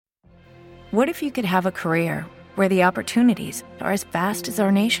What if you could have a career where the opportunities are as vast as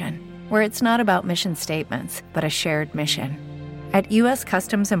our nation, where it's not about mission statements, but a shared mission? At U.S.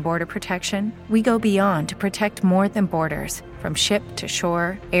 Customs and Border Protection, we go beyond to protect more than borders. From ship to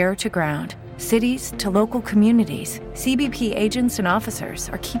shore, air to ground, cities to local communities, CBP agents and officers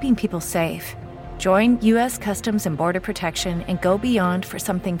are keeping people safe. Join U.S. Customs and Border Protection and go beyond for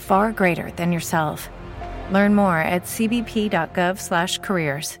something far greater than yourself. Learn more at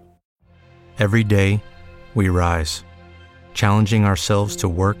cbp.gov/careers. Every day, we rise, challenging ourselves to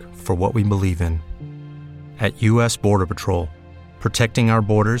work for what we believe in. At U.S. Border Patrol, protecting our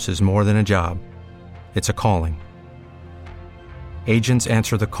borders is more than a job. It's a calling. Agents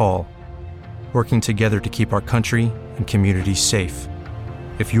answer the call, working together to keep our country and communities safe.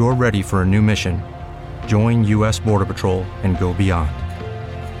 If you're ready for a new mission, join U.S. Border Patrol and go beyond.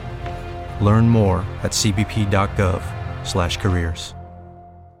 Learn more at cbp.gov/careers.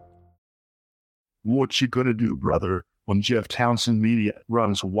 What you gonna do, brother, when Jeff Townsend Media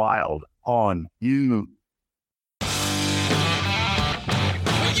runs wild on you?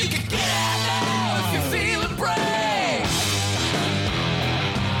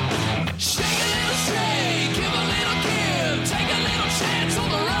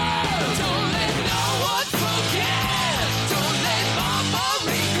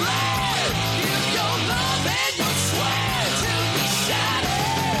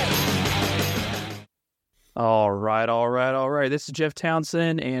 All right. This is Jeff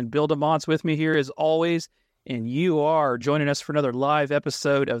Townsend, and Bill DeMott's with me here as always, and you are joining us for another live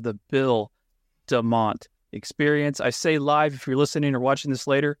episode of the Bill DeMott Experience. I say live if you're listening or watching this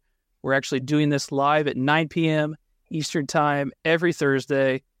later. We're actually doing this live at 9 p.m. Eastern Time every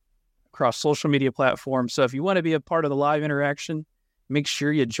Thursday across social media platforms. So if you want to be a part of the live interaction, make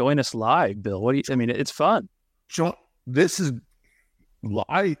sure you join us live, Bill. It's fun. This is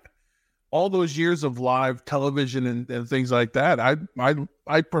live. All those years of live television and things like that, I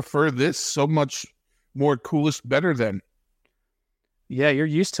prefer this so much more better than. Yeah, you're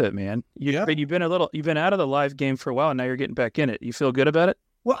used to it, man. You've been out of the live game for a while, and now you're getting back in it. You feel good about it?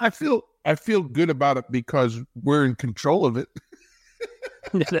 Well, I feel good about it because we're in control of it.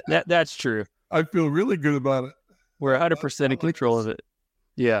 That's true. I feel really good about it. We're 100% in control of it.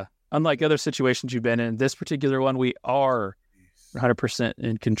 Yeah. Unlike other situations you've been in, this particular one, we are 100%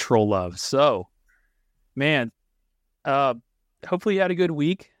 in control of. So, man, hopefully you had a good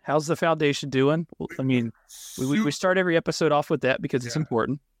week. How's the foundation doing? I mean, we start every episode off with that because it's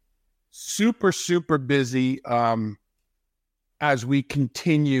important. Super, super busy as we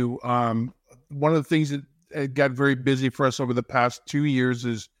continue. One of the things that got very busy for us over the past 2 years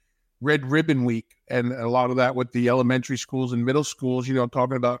is Red Ribbon Week, and a lot of that with the elementary schools and middle schools,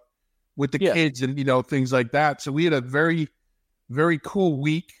 talking about with the kids and, things like that. So we had a very, very cool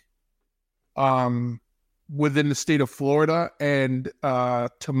week within the state of Florida. And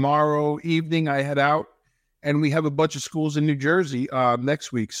tomorrow evening I head out, and we have a bunch of schools in New Jersey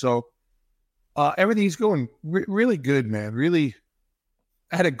next week. So everything's going really good, man. Really,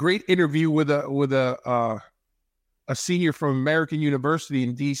 I had a great interview with a senior from American University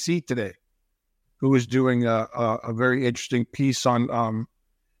in DC today, who was doing a very interesting piece on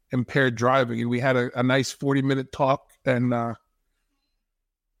impaired driving. And we had a nice 40-minute talk, and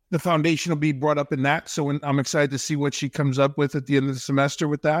the foundation will be brought up in that. So I'm excited to see what she comes up with at the end of the semester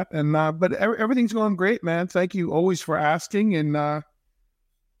with that. And but everything's going great, man. Thank you always for asking. And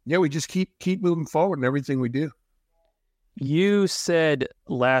we just keep moving forward in everything we do. You said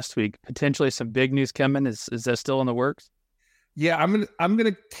last week potentially some big news coming. Is that still in the works? Yeah, I'm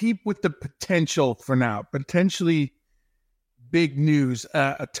gonna keep with the potential for now. Potentially big news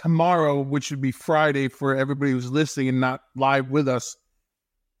tomorrow, which would be Friday for everybody who's listening and not live with us.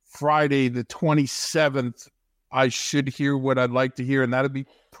 Friday the 27th, I should hear what I'd like to hear, and that'd be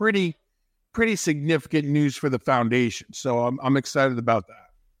pretty significant news for the foundation. So I'm excited about that.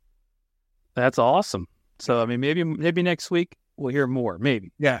 That's awesome. So maybe next week we'll hear more.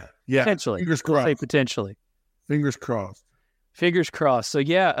 Maybe. Yeah. Potentially. Fingers crossed. Say potentially. Fingers crossed. Fingers crossed. So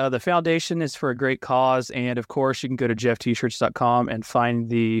the foundation is for a great cause, and of course you can go to jefftshirts.com and find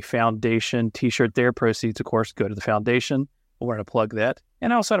the foundation T-shirt there. Proceeds, of course, go to the foundation. We're going to plug that.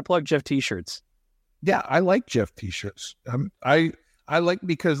 And I also had to plug Jeff T-shirts. Yeah, I like Jeff T-shirts. I like,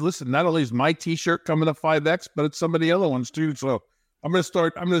 because listen, not only is my T-shirt coming to 5X, but it's some of the other ones too. So I'm going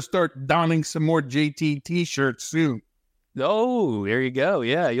to start donning some more JT T-shirts soon. Oh, there you go.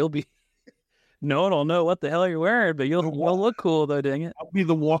 Yeah, you'll be. No one will know what the hell you're wearing, but you'll look cool though, dang it. I'll be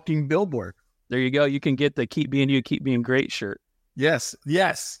the walking billboard. There you go. You can get the "Keep Being You, Keep Being Great" shirt. Yes.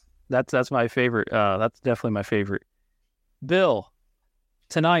 That's my favorite. That's definitely my favorite. Bill,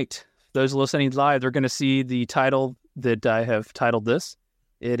 tonight, those listening live, they're going to see the title that I have titled this.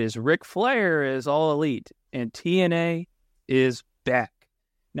 It is Ric Flair is All Elite and TNA is back.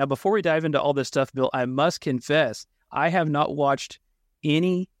 Now, before we dive into all this stuff, Bill, I must confess, I have not watched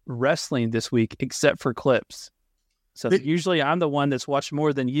any wrestling this week except for clips. So usually I'm the one that's watched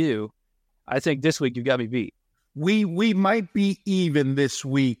more than you. I think this week you got me beat. We might be even this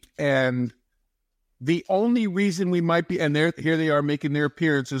week, and the only reason we might be, and here they are making their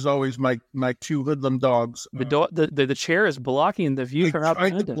appearance, as always, my two hoodlum dogs. The chair is blocking the view from out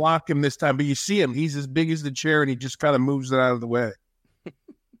behind him. I tried to block him this time, but you see him. He's as big as the chair, and he just kind of moves it out of the way.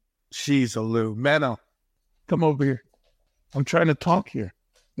 Jeez, Lou. Mano, come over here. I'm trying to talk here.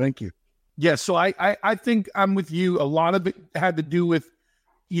 Thank you. Yeah, so I think I'm with you. A lot of it had to do with,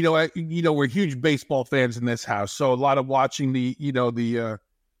 we're huge baseball fans in this house, so a lot of watching the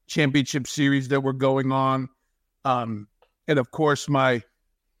championship series that were going on, and of course my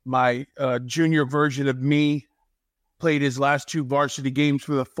junior version of me played his last 2 varsity games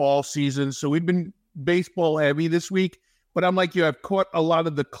for the fall season. So we've been baseball heavy this week. But I'm like you, I've caught a lot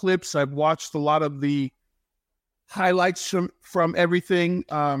of the clips. I've watched a lot of the highlights from everything.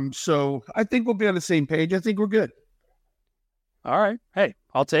 So I think we'll be on the same page. I think we're good. All right. Hey,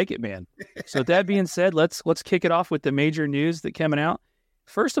 I'll take it, man. So with that being said, let's kick it off with the major news that coming out.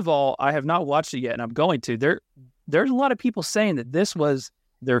 First of all, I have not watched it yet, and I'm going to. There's a lot of people saying that this was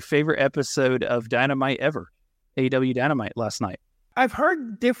their favorite episode of Dynamite ever, AEW Dynamite last night. I've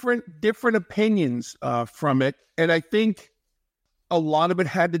heard different opinions from it, and I think a lot of it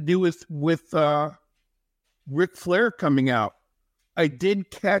had to do with Ric Flair coming out. I did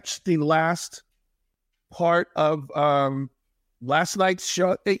catch the last part of last night's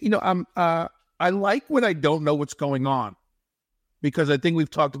show. I like when I don't know what's going on, because I think we've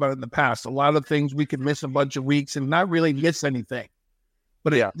talked about it in the past. A lot of things we could miss a bunch of weeks and not really miss anything.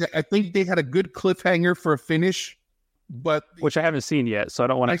 But yeah, I think they had a good cliffhanger for a finish. Which I haven't seen yet, so I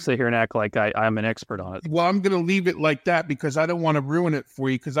don't want to sit here and act like I'm an expert on it. Well, I'm going to leave it like that because I don't want to ruin it for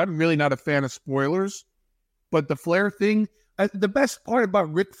you, because I'm really not a fan of spoilers. But the Flair thing, the best part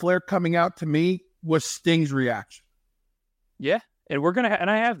about Ric Flair coming out to me was Sting's reaction. Yeah, and we're gonna, and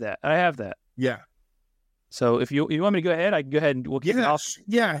I have that. Yeah. So if you want me to go ahead, I can go ahead and we'll kick it off.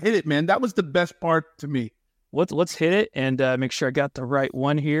 Yeah, hit it, man. That was the best part to me. Let's hit it and make sure I got the right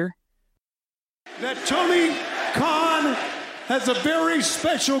one here. That Tony Khan has a very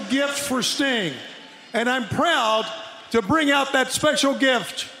special gift for Sting, and I'm proud to bring out that special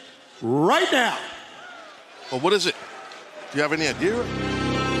gift right now. Well, what is it? Do you have any idea? What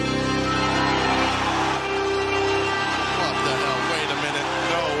the hell? Wait a minute.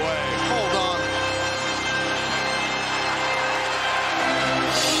 No way. Hold on.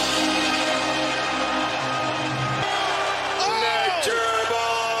 Nature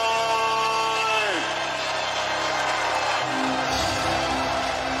Boy!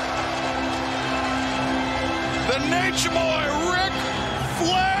 The Nature Boy, Ric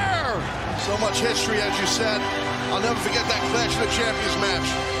Flair! So much history, as you said. I'll never forget that Clash of the Champions match.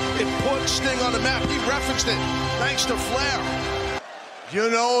 It put Sting on the map. He referenced it, thanks to Flair. You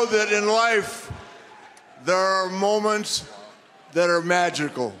know that in life, there are moments that are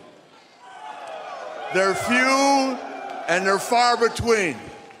magical. They're few and they're far between.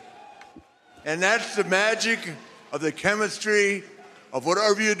 And that's the magic of the chemistry of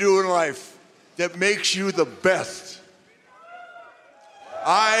whatever you do in life that makes you the best.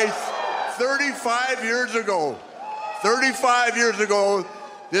 35 years ago,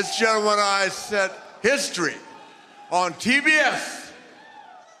 this gentleman and I set history on TBS.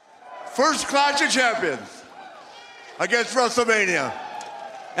 First Clash of Champions against WrestleMania.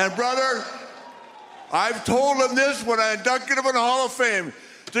 And brother, I've told him this when I inducted him in the Hall of Fame.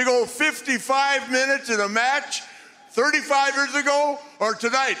 To go 55 minutes in a match 35 years ago or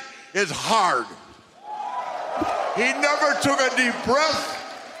tonight is hard. He never took a deep breath.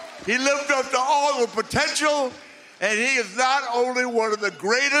 He lived up to all the potential, and he is not only one of the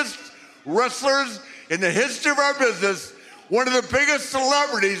greatest wrestlers in the history of our business, one of the biggest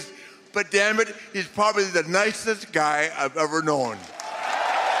celebrities, but damn it, he's probably the nicest guy I've ever known.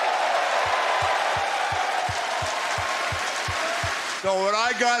 So when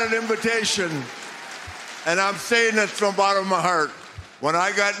I got an invitation, and I'm saying this from the bottom of my heart, when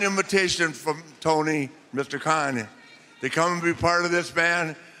I got an invitation from Tony, Mr. Khan, to come and be part of this,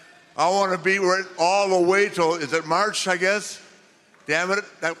 man, I want to be all the way till, is it March, I guess? Damn it,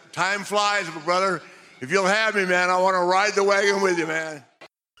 that time flies, brother. If you'll have me, man, I want to ride the wagon with you, man.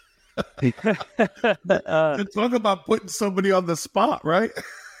 Talk about putting somebody on the spot, right?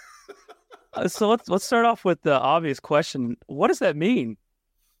 So let's start off with the obvious question. What does that mean?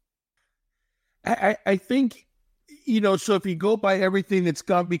 I think, so if you go by everything that's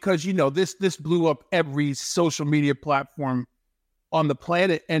gone, because, this blew up every social media platform on the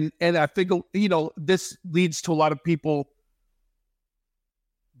planet. And I think, this leads to a lot of people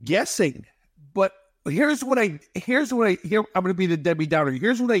guessing. But I'm going to be the Debbie Downer.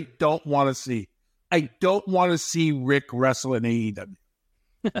 Here's what I don't want to see. I don't want to see Rick wrestle in AEW.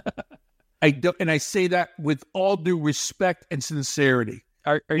 I don't, and I say that with all due respect and sincerity.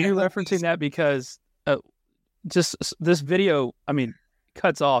 Are you referencing that because just this video,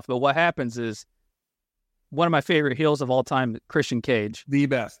 cuts off, but what happens is one of my favorite heels of all time, Christian Cage. The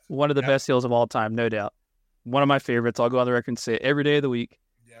best. One of the best heels of all time, no doubt. One of my favorites. I'll go on the record and say it every day of the week.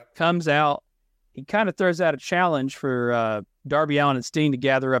 Yep. Comes out. He kind of throws out a challenge for Darby Allin and Sting to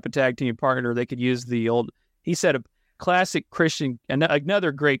gather up a tag team partner. They could use he said a classic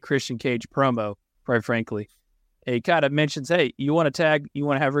another great Christian Cage promo, quite frankly. He kind of mentions, hey, you want to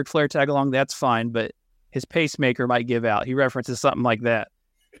have Ric Flair tag along? That's fine, but his pacemaker might give out. He references something like that.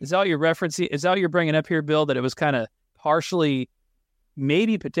 Is that what you're referencing? Is that what you're bringing up here, Bill, that it was kind of partially,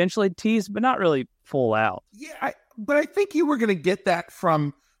 maybe potentially teased, but not really full out? Yeah, but I think you were going to get that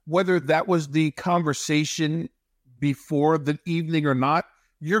from whether that was the conversation before the evening or not.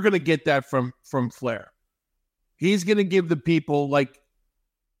 You're going to get that from Flair. He's going to give the people, like,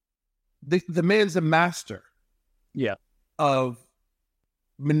 the man's a master. Yeah. Of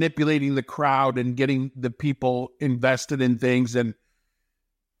manipulating the crowd and getting the people invested in things. And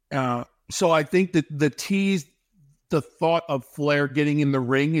so I think that the thought of Flair getting in the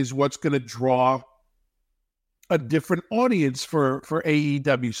ring is what's going to draw a different audience for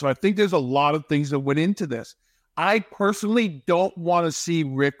AEW. So I think there's a lot of things that went into this. I personally don't want to see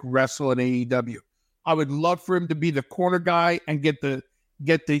Rick wrestle in AEW. I would love for him to be the corner guy and get the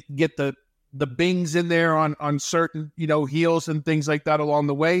bings in there on certain, heels and things like that along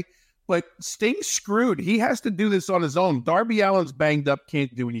the way. But Sting's screwed. He has to do this on his own. Darby Allin's banged up,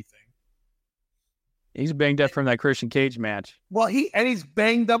 can't do anything. He's banged up from that Christian Cage match. Well, he's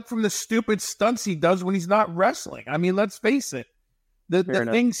banged up from the stupid stunts he does when he's not wrestling. Let's face it. The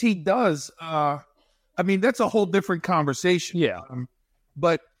things he does, that's a whole different conversation. Yeah.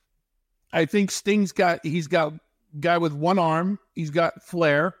 But I think he's got guy with one arm. He's got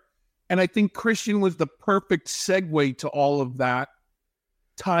Flair. And I think Christian was the perfect segue to all of that,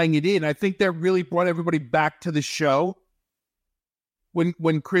 tying it in. I think that really brought everybody back to the show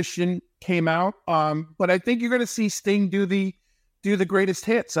when Christian came out. But I think you're going to see Sting do the greatest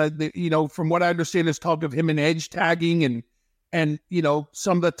hits. From what I understand, there's talk of him and Edge tagging and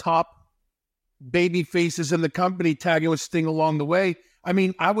some of the top baby faces in the company tagging with Sting along the way. I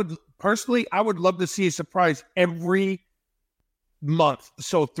would love to see a surprise every month.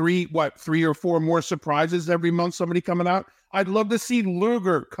 So 3 or 4 more surprises every month, somebody coming out. I'd love to see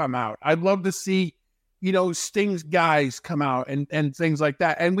Luger come out. I'd love to see, Sting's guys come out and things like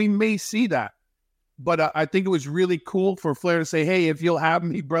that. And we may see that. But I think it was really cool for Flair to say, hey, if you'll have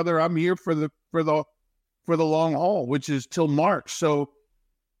me, brother, I'm here for the long haul, which is till March. So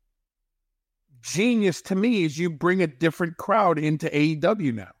genius to me is you bring a different crowd into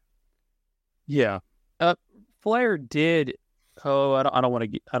AEW now. Yeah. Flair did. Oh, I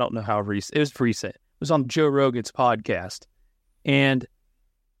don't know how recent. It was recent. It was on Joe Rogan's podcast. And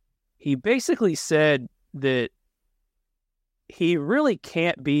he basically said that he really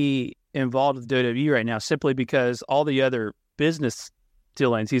can't be involved with WWE right now simply because all the other business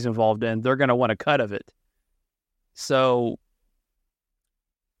dealings he's involved in, they're going to want a cut of it. So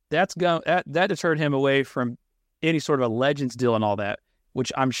that deterred him away from any sort of a Legends deal and all that,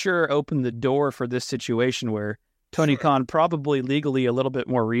 which I'm sure opened the door for this situation where Tony Khan probably legally a little bit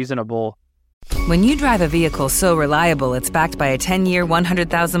more reasonable. When you drive a vehicle so reliable it's backed by a 10-year,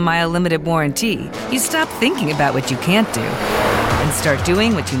 100,000-mile limited warranty, you stop thinking about what you can't do and start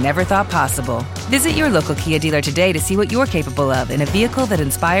doing what you never thought possible. Visit your local Kia dealer today to see what you're capable of in a vehicle that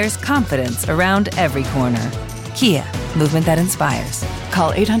inspires confidence around every corner. Kia, movement that inspires.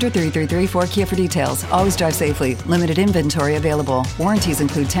 Call 800-333-4KIA for details. Always drive safely. Limited inventory available. Warranties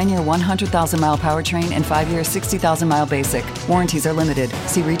include 10-year 100,000-mile powertrain and 5-year 60,000-mile basic. Warranties are limited.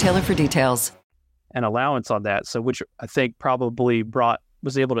 See retailer for details. An allowance on that, so which I think probably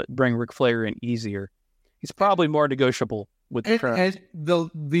was able to bring Ric Flair in easier. He's probably more negotiable with the crowd. And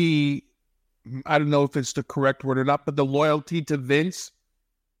the I don't know if it's the correct word or not, but the loyalty to Vince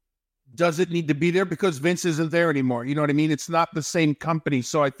doesn't need to be there because Vince isn't there anymore. You know what I mean? It's not the same company.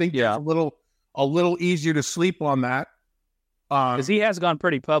 So I think it's a little easier to sleep on that. Because he has gone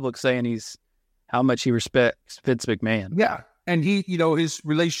pretty public saying how much he respects Vince McMahon. Yeah. And he, his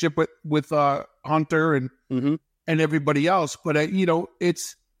relationship with Hunter and everybody else. But,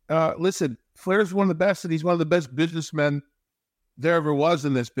 listen, Flair's one of the best, and he's one of the best businessmen there ever was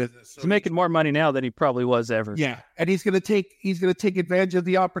in this business. So he's making more money now than he probably was ever. Yeah, and he's gonna take advantage of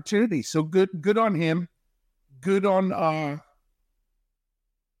the opportunity. So good on him. Good on.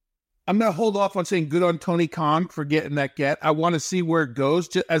 I'm gonna hold off on saying good on Tony Khan for getting that get. I want to see where it goes.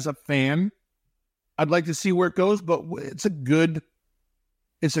 Just as a fan, I'd like to see where it goes. But it's a good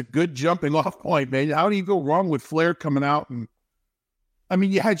jumping off point, man. How do you go wrong with Flair coming out? And I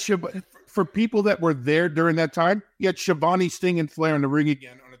mean, you had for people that were there during that time, you had Shivani, Sting, and Flair in the ring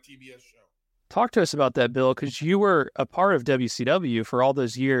again on a TBS show. Talk to us about that, Bill, because you were a part of WCW for all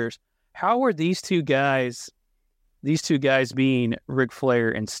those years. How were these two guys being Ric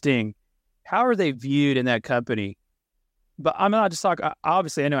Flair and Sting, how are they viewed in that company? But I'm not just talking,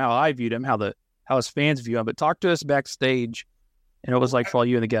 obviously I know how I viewed him, how his fans view him, but talk to us backstage and what it was like for all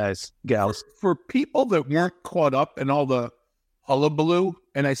you and the gals. For people that weren't caught up in all the hullabaloo,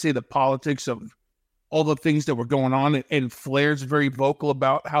 and I say the politics of all the things that were going on, and Flair's very vocal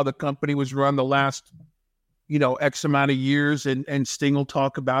about how the company was run the last, X amount of years, and Sting will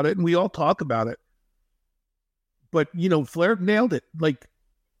talk about it, and we all talk about it. But, Flair nailed it. Like,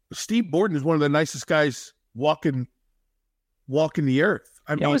 Steve Borden is one of the nicest guys walking the earth.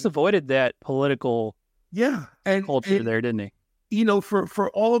 He always avoided that political culture there, didn't he? For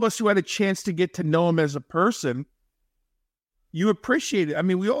all of us who had a chance to get to know him as a person, you appreciate it. I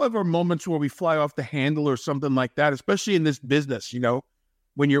mean, we all have our moments where we fly off the handle or something like that, especially in this business,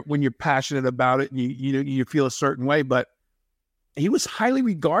 when you're passionate about it and you feel a certain way. But he was highly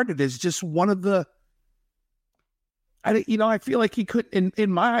regarded as just one of the, I feel like he could,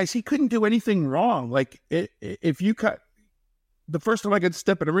 in my eyes, he couldn't do anything wrong. Like if you cut, the first time I got to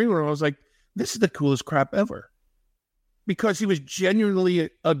step in a ring room, I was like, this is the coolest crap ever. Because he was genuinely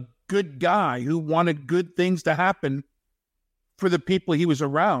a good guy who wanted good things to happen for the people he was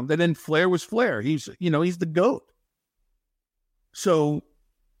around. And then Flair was Flair. He's the GOAT. So,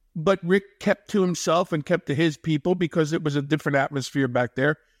 but Rick kept to himself and kept to his people because it was a different atmosphere back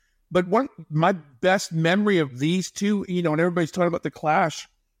there. But my best memory of these two, and everybody's talking about the Clash.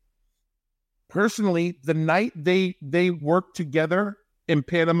 Personally, the night they worked together in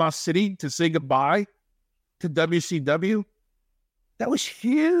Panama City to say goodbye to WCW, that was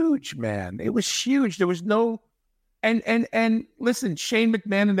huge, man. It was huge. There was no, and listen, Shane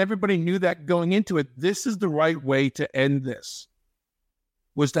McMahon and everybody knew that going into it. This is the right way to end this.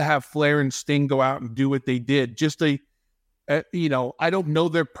 Was to have Flair and Sting go out and do what they did. Just I don't know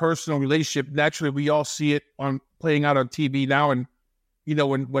their personal relationship. Naturally, we all see it playing out on TV now, and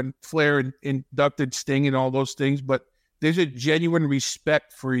when Flair inducted Sting and all those things. But there's a genuine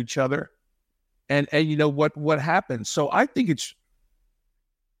respect for each other, and what happened. So I think it's.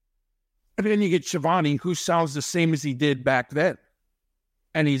 And then you get Shivani, who sounds the same as he did back then,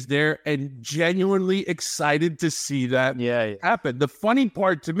 and he's there and genuinely excited to see that happen. The funny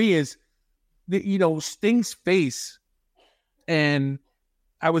part to me is that Sting's face. And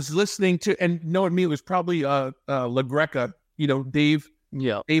I was listening to, and knowing me, it was probably LaGreca, Dave.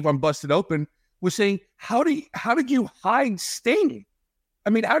 Yeah, Dave on Busted Open was saying, how did you hide Sting?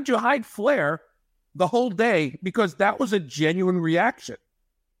 I mean, how did you hide Flair the whole day? Because that was a genuine reaction.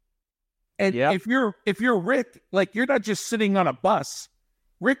 And if you're Rick, like, you're not just sitting on a bus.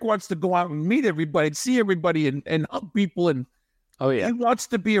 Rick wants to go out and meet everybody and see everybody and hug people, and he wants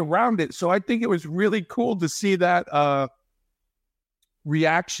to be around it. So I think it was really cool to see that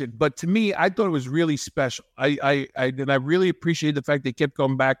reaction. But to me, I thought it was really special. I really appreciate the fact they kept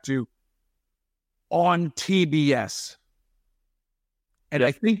going back to on TBS. And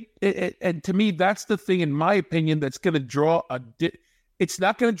I think, and to me, that's the thing, in my opinion, that's going to draw it's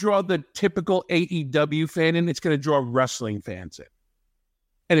not going to draw the typical AEW fan in. It's going to draw wrestling fans in.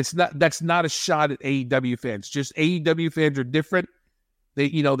 And that's not a shot at AEW fans. Just AEW fans are different.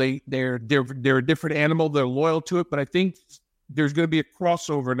 They're a different animal. They're loyal to it. But I think there's going to be a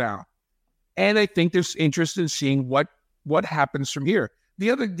crossover now. And I think there's interest in seeing what happens from here.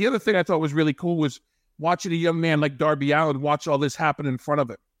 The other thing I thought was really cool was watching a young man like Darby Allin watch all this happen in front of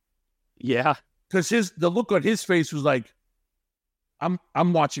him. Yeah. Because the look on his face was like,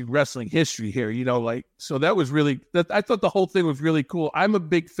 I'm watching wrestling history here, so that was I thought the whole thing was really cool. I'm a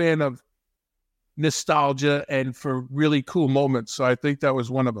big fan of nostalgia and for really cool moments. So I think that was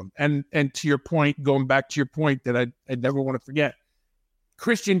one of them. And to your point, going back to your point that I never want to forget,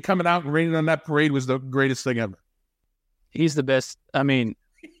 Christian coming out and raining on that parade was the greatest thing ever. He's the best. I mean,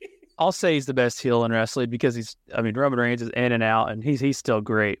 I'll say he's the best heel in wrestling because Roman Reigns is in and out and he's still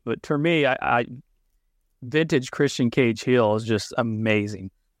great. But for me, I vintage Christian Cage heel is just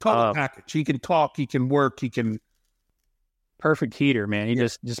amazing. Total package. He can talk, he can work, he can perfect heater, man. He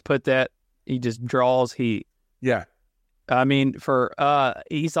just put that. He just draws heat. Yeah. I mean,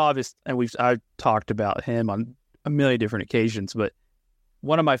 he's obvious, and I've talked about him on a million different occasions, but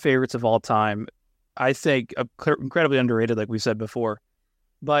one of my favorites of all time, I think incredibly underrated, like we said before,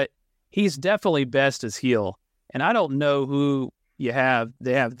 but he's definitely best as heel. And I don't know who they have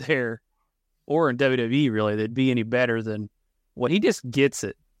there or in WWE really that'd be any better than what he just gets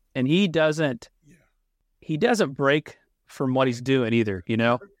it. And he doesn't break from what he's doing either, you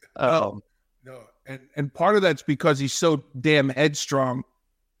know? No. And part of that's because he's so damn headstrong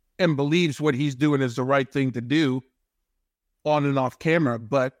and believes what he's doing is the right thing to do on and off camera.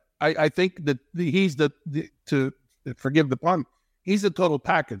 But I think that he's to forgive the pun, he's the total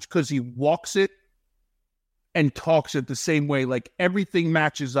package because he walks it and talks it the same way. Like everything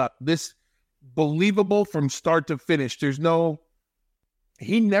matches up. This believable from start to finish.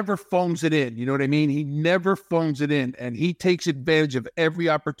 He never phones it in. You know what I mean? He never phones it in, and he takes advantage of every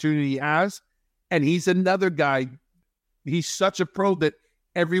opportunity he has. And he's another guy. He's such a pro that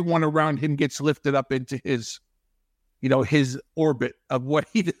everyone around him gets lifted up into his orbit of what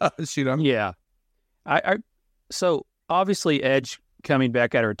he does, you know? Yeah. So obviously Edge coming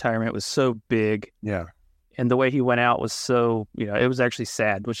back out of retirement was so big. Yeah. And the way he went out was so, it was actually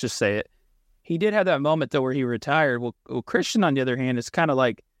sad. Let's just say it. He did have that moment though where he retired. Well, Christian, on the other hand, is kind of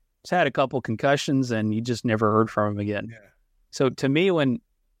like he's had a couple concussions and you just never heard from him again. Yeah. So to me, when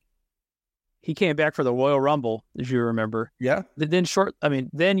he came back for the Royal Rumble, as you remember. Yeah. Then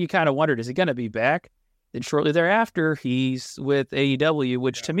you kind of wondered, is he going to be back? Then shortly thereafter, he's with AEW,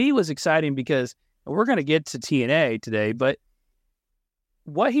 which to me was exciting because we're going to get to TNA today, but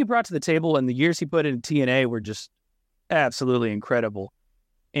what he brought to the table and the years he put in TNA were just absolutely incredible.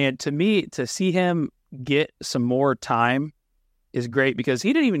 And to me, to see him get some more time is great because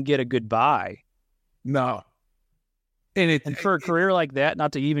he didn't even get a goodbye. No. And for a career like that,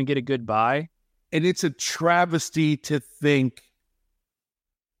 not to even get a goodbye. And it's a travesty to think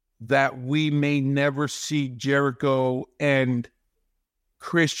that we may never see Jericho and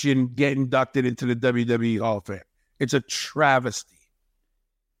Christian get inducted into the WWE Hall of Fame. It's a travesty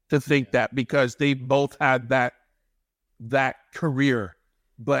to think that because they both had that career.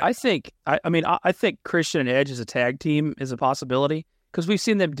 But I think Christian and Edge as a tag team is a possibility because we've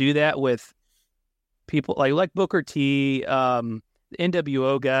seen them do that with people like Booker T, the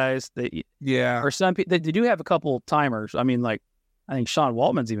NWO guys. Or some people, they do have a couple timers. I mean, like, I think Sean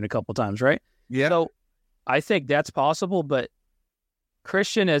Waltman's even a couple times, right? Yeah. So I think that's possible, but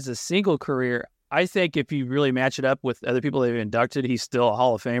Christian as a single career, I think if you really match it up with other people they've inducted, he's still a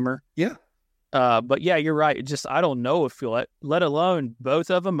Hall of Famer. Yeah. But yeah, you're right. I don't know if you'll, let alone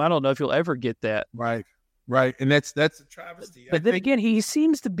both of them, I don't know if you'll ever get that. Right. Right. And that's a travesty. But then again, he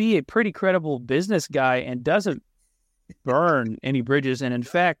seems to be a pretty credible business guy and doesn't burn any bridges. And in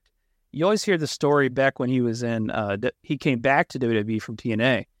fact, you always hear the story back when he was he came back to WWE from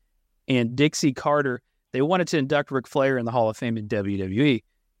TNA, and Dixie Carter, they wanted to induct Ric Flair in the Hall of Fame in WWE.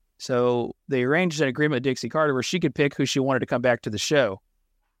 So they arranged an agreement with Dixie Carter where she could pick who she wanted to come back to the show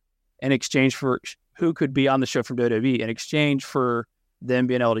in exchange for who could be on the show from WWE in exchange for them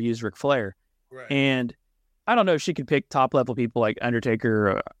being able to use Ric Flair. Right. And I don't know if she could pick top level people like Undertaker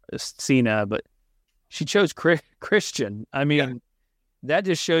or Cena, but she chose Christian. I mean, that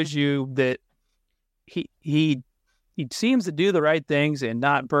just shows you that he seems to do the right things and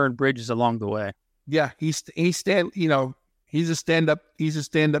not burn bridges along the way. Yeah, he's a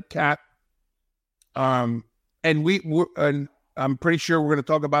stand-up cat. And I'm pretty sure we're going to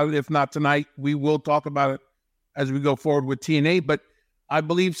talk about it. If not tonight, we will talk about it as we go forward with TNA. But I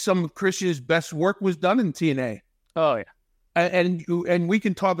believe some of Christian's best work was done in TNA. Oh yeah, and we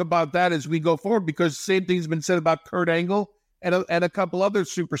can talk about that as we go forward because the same thing's been said about Kurt Angle and a couple other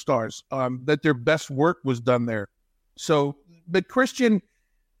superstars. That their best work was done there. So, but Christian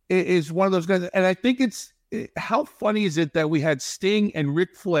is one of those guys, and I think how funny is it that we had Sting and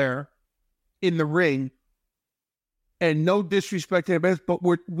Ric Flair in the ring. And no disrespect to anybody, but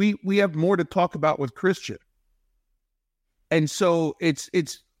we have more to talk about with Christian. And so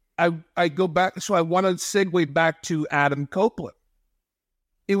I go back. So I want to segue back to Adam Copeland.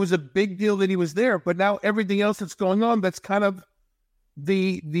 It was a big deal that he was there, but now everything else that's going on, that's kind of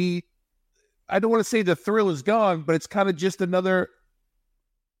the I don't want to say the thrill is gone, but it's kind of just another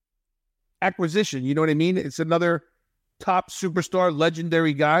acquisition. You know what I mean? It's another top superstar,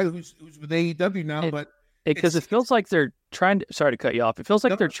 legendary guy who's with AEW now, because it feels like they're trying to, sorry to cut you off. It feels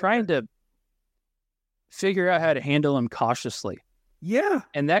like they're trying to figure out how to handle him cautiously. Yeah.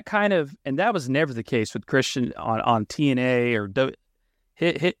 And that was never the case with Christian on TNA or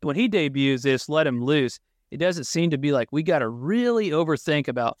when he debuts, they just let him loose. it doesn't seem to be like we got to really overthink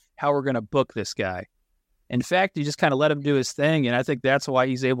about how we're going to book this guy. In fact, you just kind of let him do his thing, and I think that's why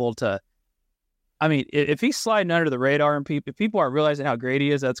he's able to. I mean, if he's sliding under the radar and if people aren't realizing how great he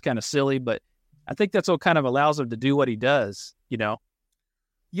is, that's kind of silly. But I think that's what kind of allows him to do what he does.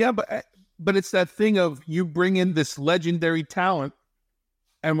 Yeah, but it's that thing of you bring in this legendary talent,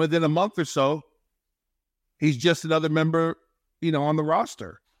 and within a month or so, he's just another member, on the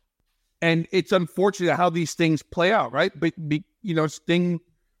roster. And it's unfortunate how these things play out, right? But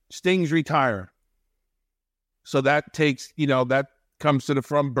Sting's retire. So that takes, that comes to the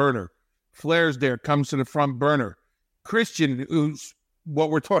front burner. Flair's there, comes to the front burner. Christian, who's what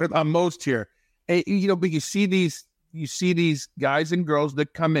we're talking about most here. But you see these guys and girls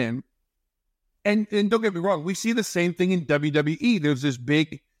that come in, and don't get me wrong, we see the same thing in WWE. There's this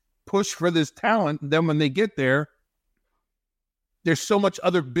big push for this talent. And then when they get there, there's so much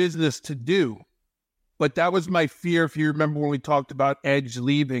other business to do. But that was my fear, if you remember when we talked about Edge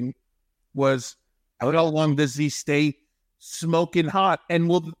leaving, was how long does he stay smoking hot? And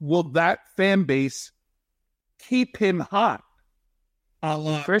will that fan base keep him hot?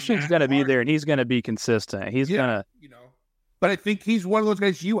 Christian's going to be there, and he's going to be consistent. He's going to... But I think he's one of those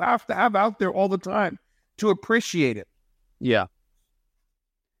guys you have to have out there all the time to appreciate it. Yeah.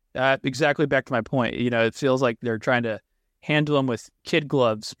 Exactly back to my point. It feels like they're trying to handle him with kid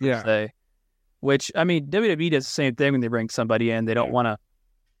gloves, per se. Which, I mean, WWE does the same thing when they bring somebody in. They don't want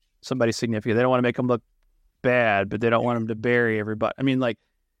somebody significant. They don't want to make them look bad, but they don't want them to bury everybody. I mean, like,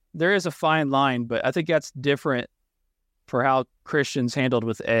 there is a fine line, but I think that's different for how Christian's handled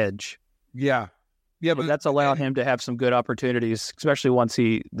with Edge. Yeah. Yeah, but that's allowed him to have some good opportunities, especially once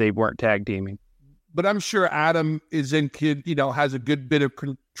they weren't tag teaming. But I'm sure Adam has a good bit of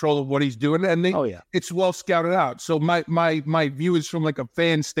control of what he's doing, and it's well scouted out. So my view is from like a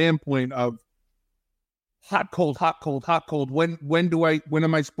fan standpoint of hot, cold. When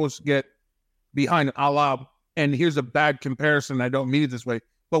am I supposed to get behind it? And here's a bad comparison. I don't mean it this way,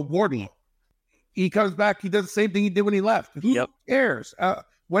 but Wardlow, he comes back. He does the same thing he did when he left. Who cares?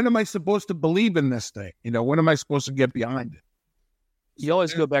 When am I supposed to believe in this thing? When am I supposed to get behind it? You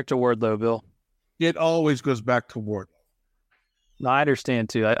always go back to Wardlow, Bill. It always goes back to Wardlow. No, I understand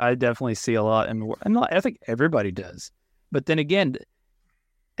too. I definitely see a lot, and I think everybody does. But then again,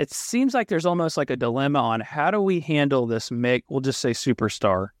 it seems like there's almost like a dilemma on how do we handle this we'll just say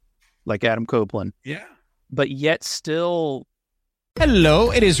superstar, like Adam Copeland. Yeah. But yet still...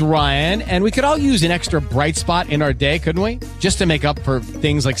 Hello, it is Ryan, and we could all use an extra bright spot in our day, couldn't we? Just to make up for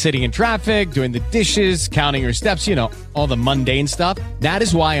things like sitting in traffic, doing the dishes, counting your steps, all the mundane stuff. That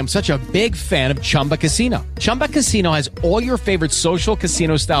is why I'm such a big fan of Chumba Casino. Chumba Casino has all your favorite social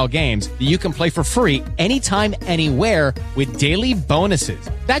casino-style games that you can play for free anytime, anywhere with daily bonuses.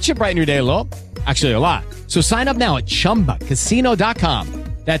 That should brighten your day a little. Actually, a lot. So sign up now at ChumbaCasino.com.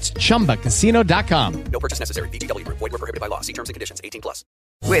 That's ChumbaCasino.com. No purchase necessary. VGW Group. Void where prohibited by law. See terms and conditions. 18+.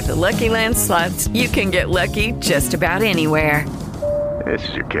 With the Lucky Land Slots, you can get lucky just about anywhere. This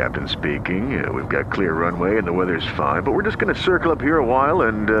is your captain speaking. We've got clear runway and the weather's fine, but we're just going to circle up here a while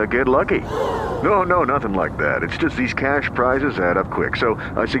and get lucky. No, nothing like that. It's just these cash prizes add up quick. So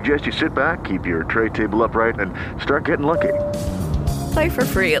I suggest you sit back, keep your tray table upright, and start getting lucky. Play for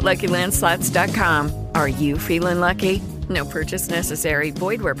free at LuckyLandSlots.com. Are you feeling lucky? No purchase necessary.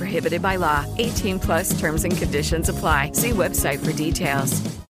 Void where prohibited by law. 18+ terms and conditions apply. See website for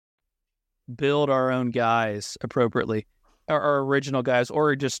details. Build our own guys appropriately, our original guys,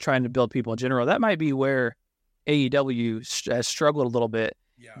 or just trying to build people in general. That might be where AEW has struggled a little bit.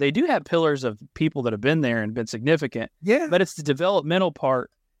 Yeah. They do have pillars of people that have been there and been significant. Yeah. But it's the developmental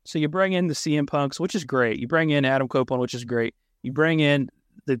part. So you bring in the CM Punks, which is great. You bring in Adam Copeland, which is great. You bring in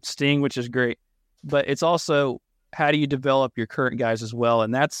the Sting, which is great. But it's also, how do you develop your current guys as well?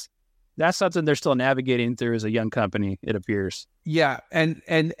 And that's something they're still navigating through as a young company, it appears. Yeah, and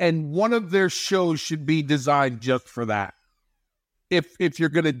one of their shows should be designed just for that. If you're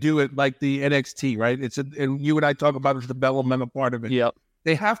going to do it like the NXT, right? And you and I talk about the developmental part of it. Yep.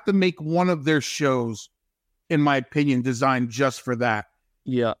 They have to make one of their shows, in my opinion, designed just for that.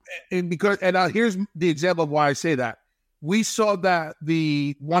 Yeah. And here's the example of why I say that. We saw that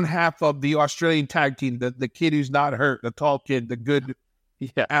the one half of the Australian tag team, the kid who's not hurt, the tall kid, the good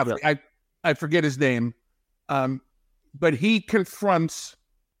athlete, I forget his name, but he confronts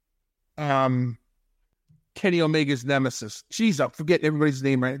Kenny Omega's nemesis. Jeez, I forget everybody's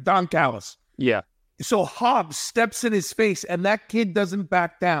name right. Don Callis. Yeah. So Hobbs steps in his face, and that kid doesn't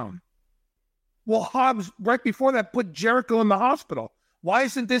back down. Well, Hobbs, right before that, put Jericho in the hospital. Why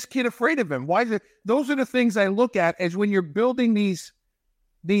isn't this kid afraid of him? Those are the things I look at as when you're building these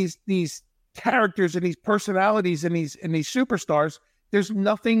characters and these personalities and these superstars, there's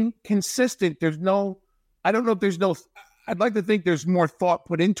nothing consistent. I don't know if there's no, I'd like to think there's more thought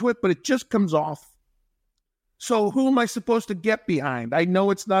put into it, but it just comes off. So who am I supposed to get behind? I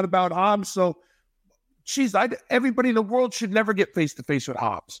know it's not about Hobbs, so everybody in the world should never get face-to-face with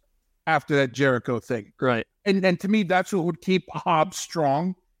Hobbs after that Jericho thing. Right. And to me, that's what would keep Hobbs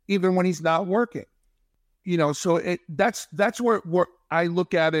strong, even when he's not working. So that's where I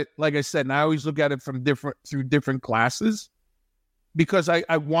look at it, like I said, and I always look at it through different classes, because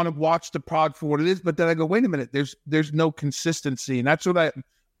I want to watch the product for what it is, but then I go, wait a minute, there's no consistency. And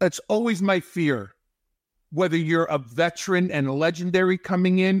that's always my fear, whether you're a veteran and legendary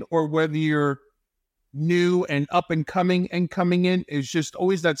coming in, or whether you're new and up and coming in, is just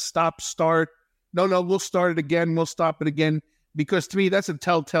always that stop-start. No, we'll start it again. We'll stop it again. Because to me, that's a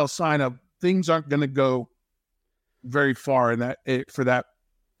telltale sign of things aren't going to go very far for that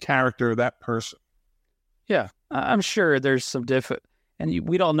character, that person. Yeah, I'm sure there's some different, and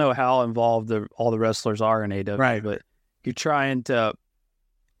we don't know how involved all the wrestlers are in AW, right? But you're trying to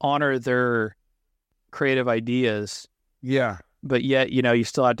honor their creative ideas. Yeah. But yet, you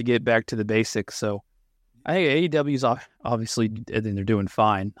still have to get back to the basics. So I think AEW's obviously, they're doing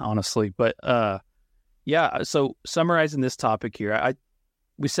fine, honestly. But yeah, so summarizing this topic here,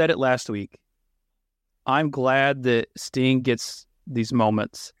 we said it last week. I'm glad that Sting gets these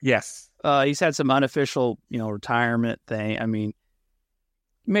moments. Yes. He's had some unofficial, retirement thing. I mean,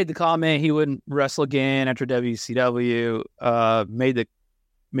 he made the comment he wouldn't wrestle again after WCW. Made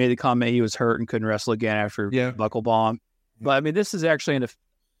the comment he was hurt and couldn't wrestle again after Buckle Bomb. But I mean, this is actually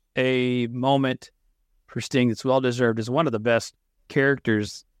a moment for Sting that's well deserved. As one of the best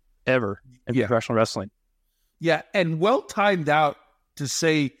characters ever in professional wrestling. Yeah, and well timed out to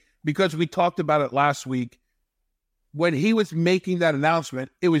say, because we talked about it last week, when he was making that announcement,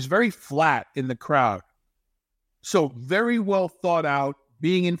 it was very flat in the crowd. So very well thought out,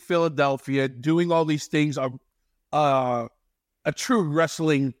 being in Philadelphia, doing all these things, a true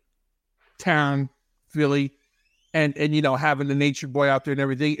wrestling town, Philly, and having the Nature Boy out there and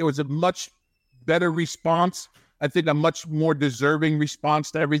everything. It was a much better response. I think a much more deserving response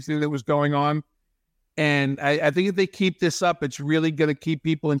to everything that was going on. And I think if they keep this up, it's really going to keep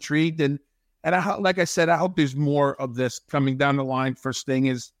people intrigued. And like I said, I hope there's more of this coming down the line for Sting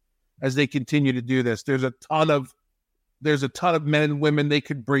as they continue to do this. There's a ton of men and women they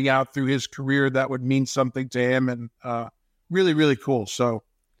could bring out through his career that would mean something to him, and really, really cool. So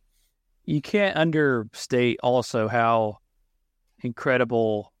you can't understate also how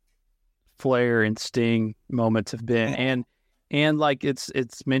incredible Flair and Sting moments have been. And like it's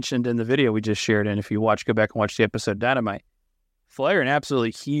mentioned in the video we just shared, and if you go back and watch the episode Dynamite, Flair an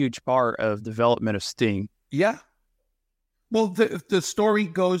absolutely huge part of development of Sting. Yeah. Well, the story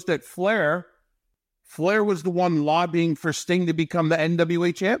goes that Flair was the one lobbying for Sting to become the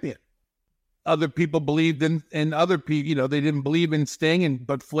NWA champion. Other people believed in other people, they didn't believe in Sting,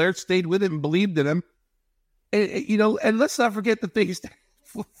 but Flair stayed with him and believed in him. And let's not forget the things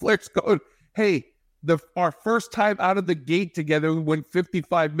Flair's going, hey, our first time out of the gate together, we went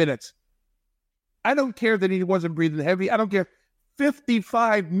 55 minutes. I don't care that he wasn't breathing heavy. I don't care.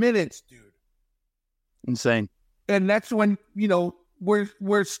 55 minutes, dude. Insane. And that's when,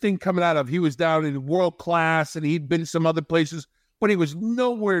 where's Sting coming out of? He was down in world class, and he'd been some other places, but he was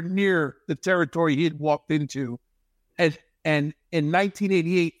nowhere near the territory he had walked into. And in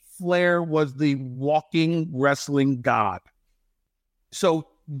 1988, Flair was the walking wrestling god. So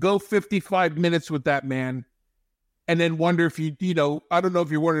go 55 minutes with that man, and then wonder if I don't know if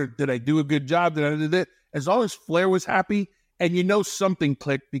you're wondering, did I do a good job? Did I do that? As long as Flair was happy, and something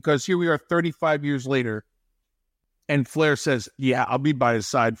clicked, because here we are 35 years later, and Flair says, yeah, I'll be by his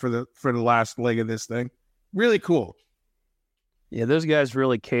side for the last leg of this thing. Really cool. Yeah, those guys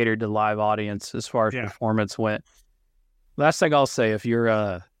really catered to live audience as far as performance went. Last thing I'll say, if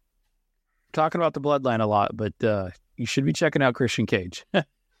you're talking about the Bloodline a lot, but you should be checking out Christian Cage.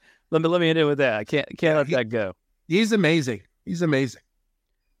 Let me end it with that. I can't let that go. He's amazing.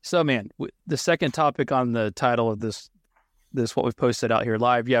 So, man, the second topic on the title of this what we've posted out here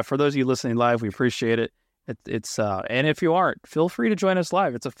live. Yeah, for those of you listening live, we appreciate it. It's and if you aren't, feel free to join us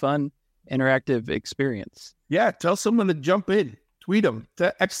live. It's a fun, interactive experience. Yeah, tell someone to jump in, tweet them,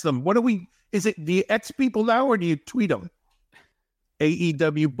 X them. Do you X people now, or do you tweet them?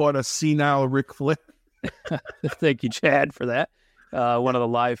 AEW bought a senile Ric Flair. Thank you, Chad, for that. One of the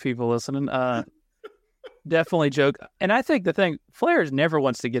live people listening. Definitely joke. And I think the thing, Flair never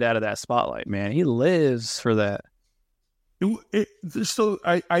wants to get out of that spotlight, man. He lives for that. So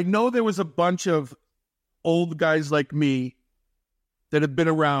I know there was a bunch of old guys like me that have been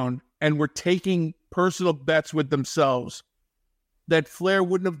around, and were taking personal bets with themselves, that Flair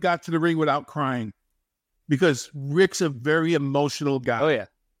wouldn't have got to the ring without crying, because Ric's a very emotional guy. Oh, yeah.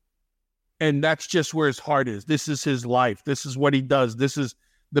 And that's just where his heart is. This is his life. This is what he does. This is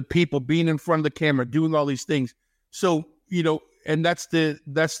the people being in front of the camera, doing all these things. So, and that's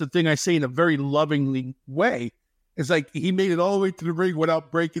the thing I say in a very lovingly way. It's like he made it all the way to the ring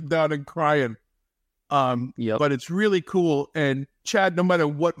without breaking down and crying. But it's really cool. And Chad, no matter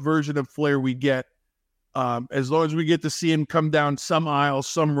what version of Flair we get, as long as we get to see him come down some aisle,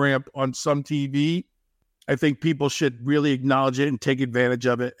 some ramp on some TV, I think people should really acknowledge it and take advantage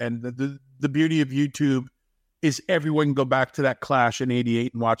of it. And the beauty of YouTube is everyone can go back to that Clash in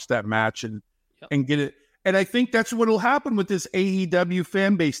 '88 and watch that match and get it. And I think that's what will happen with this AEW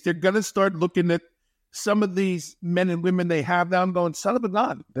fan base. They're going to start looking at some of these men and women they have now and going, son of a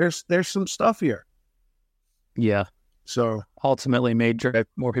gun, there's some stuff here. Yeah. So ultimately may drive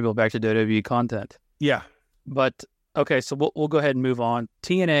more people back to WWE content. Yeah. But okay, so we'll go ahead and move on.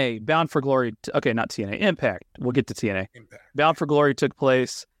 TNA, Bound for Glory. Okay, not TNA, Impact. We'll get to TNA. Impact. Bound for Glory took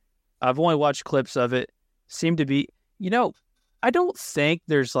place. I've only watched clips of it. Seemed to be, I don't think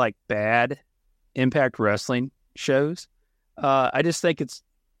there's like bad Impact Wrestling shows. I just think it's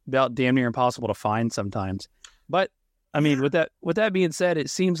about damn near impossible to find sometimes. But I mean, with that being said, it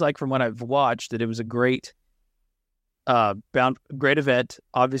seems like from what I've watched that it was a great event.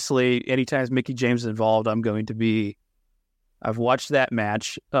 Obviously, anytime Mickie James is involved, I've watched that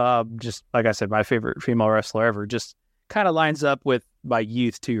match. Just like I said, my favorite female wrestler ever. Just kind of lines up with my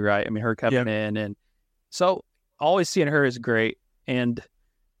youth too, right? I mean, her coming in, and so always seeing her is great. And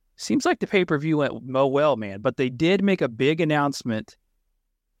seems like the pay-per-view went well, man. But they did make a big announcement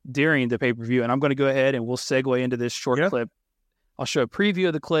during the pay-per-view, and I'm going to go ahead and we'll segue into this short clip. I'll show a preview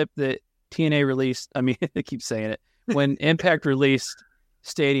of the clip that TNA released. I mean, they keep saying it. When Impact released,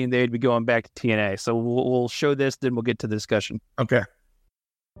 stating they'd be going back to TNA. So we'll show this, then we'll get to the discussion. Okay.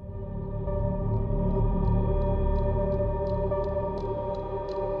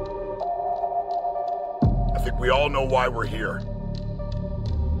 I think we all know why we're here.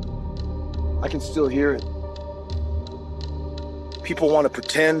 I can still hear it. People want to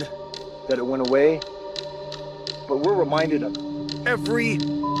pretend that it went away, but we're reminded of it every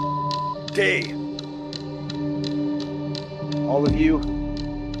day. All of you,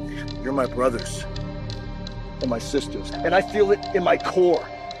 you're my brothers and my sisters, and I feel it in my core.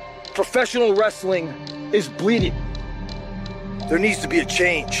 Professional wrestling is bleeding. There needs to be a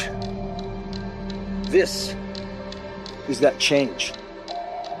change. This is that change.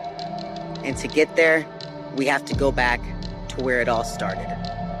 And to get there, we have to go back to where it all started.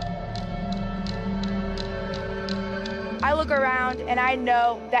 I look around and I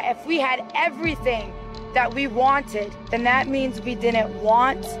know that if we had everything that we wanted, then that means we didn't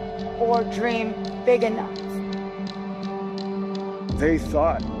want or dream big enough. They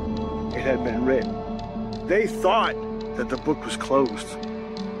thought it had been written. They thought that the book was closed.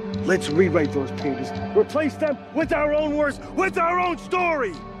 Let's rewrite those pages, replace them with our own words, with our own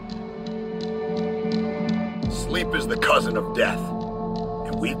story. Sleep is the cousin of death,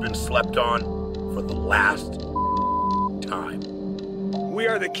 and we've been slept on for the last time. We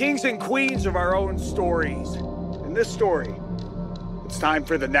are the kings and queens of our own stories. In this story, it's time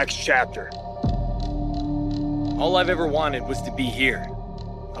for the next chapter. All I've ever wanted was to be here,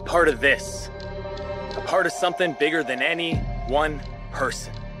 a part of this, a part of something bigger than any one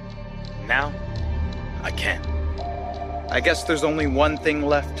person. Now, I can. I guess there's only one thing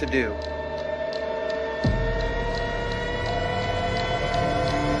left to do.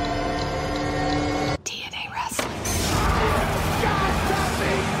 TNA Wrestling.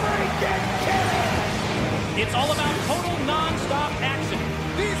 It's all about total non-stop action.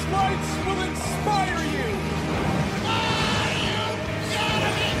 These fights will inspire you.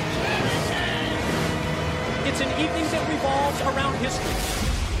 It's an evening that revolves around history.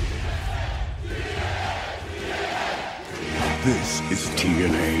 This is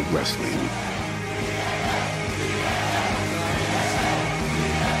TNA Wrestling.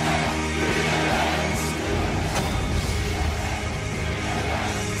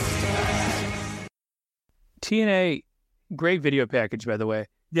 TNA, great video package, by the way.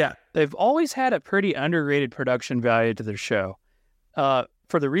 Yeah. They've always had a pretty underrated production value to their show. For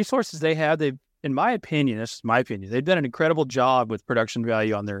the resources they have, they've, in my opinion, this is my opinion, they've done an incredible job with production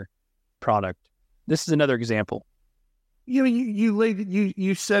value on their product. This is another example.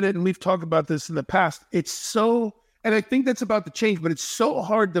 You said it, and we've talked about this in the past. It's so, and I think that's about to change, but it's so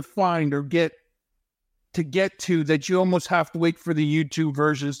hard to find or get to that you almost have to wait for the YouTube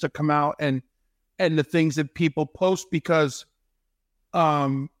versions to come out and the things that people post, because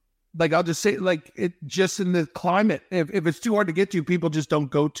like, I'll just say, like, it just in the climate, if it's too hard to get to, people just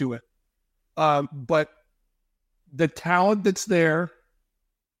don't go to it. But the talent that's there,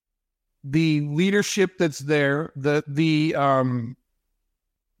 the leadership that's there, the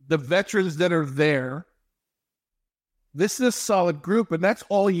veterans that are there, this is a solid group, and that's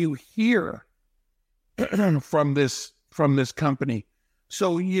all you hear from this company.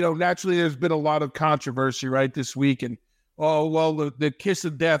 So, naturally there's been a lot of controversy, right, this week. And, the kiss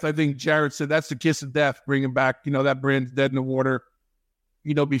of death, I think Jared said that's the kiss of death, bringing back, that brand's dead in the water,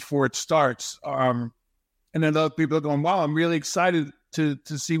 before it starts. And then other people are going, wow, I'm really excited to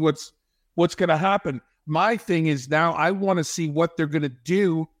see what's going to happen. My thing is now I want to see what they're going to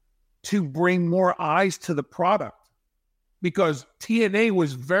do to bring more eyes to the product, because TNA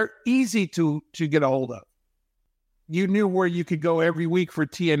was very easy to get a hold of. You knew where you could go every week for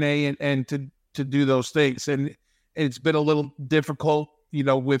TNA and to do those things. And it's been a little difficult,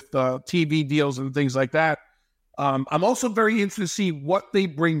 with TV deals and things like that. I'm also very interested to see what they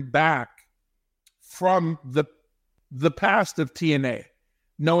bring back from the past of TNA,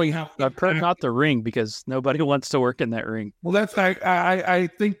 knowing how... Not the ring, because nobody wants to work in that ring. Well, that's... I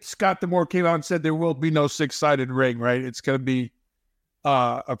think Scott D'Amore came out and said there will be no 6-sided ring, right? It's going to be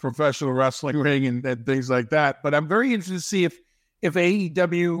a professional wrestling ring and things like that. But I'm very interested to see if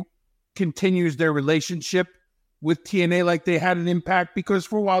AEW continues their relationship with TNA like they had an impact, because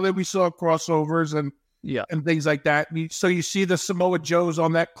for a while there we saw crossovers and things like that. So you see the Samoa Joes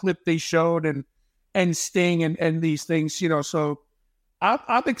on that clip they showed and Sting and these things, so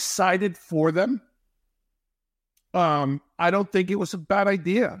I'm excited for them. I don't think it was a bad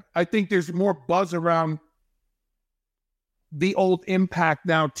idea. I think there's more buzz around the old Impact,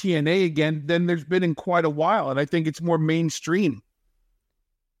 now TNA again, than there's been in quite a while. And I think it's more mainstream.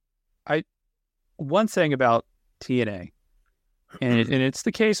 One thing about TNA, and it's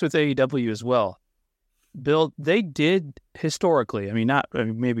the case with AEW as well, Bill, they did historically,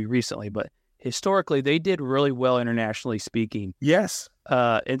 maybe recently, but historically they did really well internationally speaking. Yes.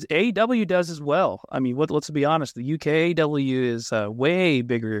 And AEW does as well. Let's be honest, the UK AEW is way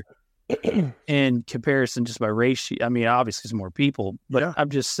bigger in comparison just by ratio. Obviously there's more people, but I'm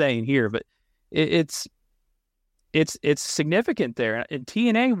just saying here, but it's significant there. And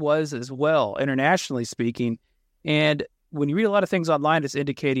TNA was as well, internationally speaking. And when you read a lot of things online, it's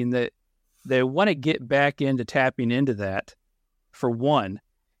indicating that they want to get back into tapping into that, for one.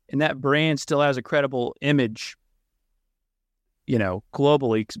 And that brand still has a credible image,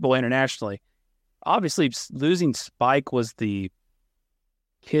 globally, well, internationally. Obviously, losing Spike was the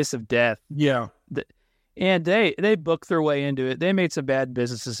kiss of death. Yeah. And they booked their way into it. They made some bad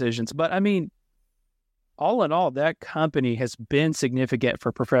business decisions. But, all in all, that company has been significant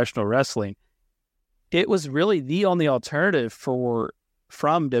for professional wrestling. It was really the only alternative from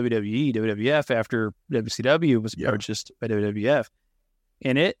WWE, WWF, after WCW was purchased by WWF.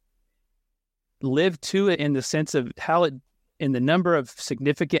 And it lived to it in the sense of how in the number of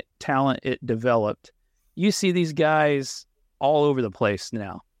significant talent it developed. You see these guys all over the place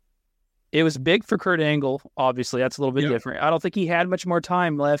now. It was big for Kurt Angle, obviously. That's a little bit different. I don't think he had much more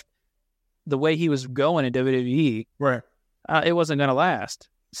time left the way he was going in WWE. Right. It wasn't going to last.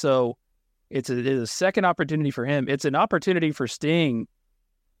 So it's a second opportunity for him. It's an opportunity for Sting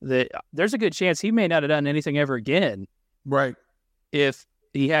that there's a good chance he may not have done anything ever again. Right. If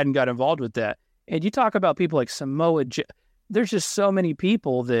he hadn't got involved with that. And you talk about people like Samoa Joe. There's just so many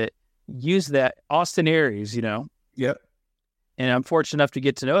people that use that. Austin Aries, Yep. And I'm fortunate enough to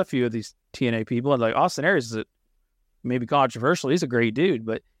get to know a few of these TNA people. And like Austin Aries is maybe controversial. He's a great dude,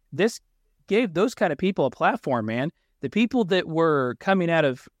 but this gave those kind of people a platform, man. The people that were coming out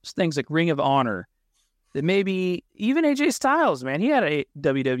of things like Ring of Honor, that maybe even AJ Styles, man, he had a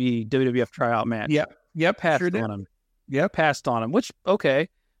WWF tryout match. Yep. Passed on him. Yep. Passed on him, which, okay.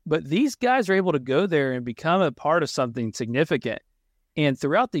 But these guys are able to go there and become a part of something significant. And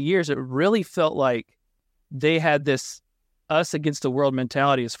throughout the years, it really felt like they had this us against the world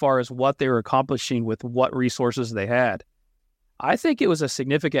mentality as far as what they were accomplishing with what resources they had. I think it was a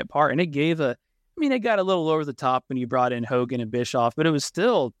significant part, and it gave it got a little over the top when you brought in Hogan and Bischoff, but it was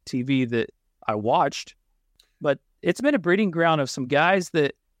still TV that I watched. But it's been a breeding ground of some guys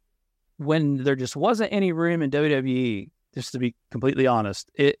that when there just wasn't any room in WWE, just to be completely honest,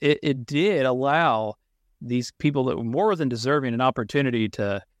 it did allow these people that were more than deserving an opportunity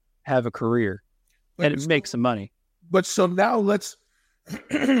to have a career and make some money. But so now let's,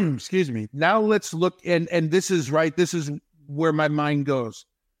 excuse me, now let's look, and this is right, this is where my mind goes,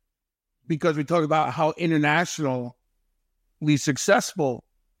 because we talk about how internationally successful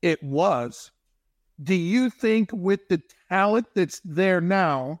it was. Do you think with the talent that's there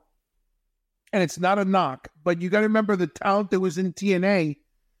now, and it's not a knock, but you got to remember the talent that was in TNA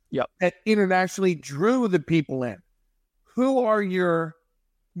that internationally drew the people in. Who are your...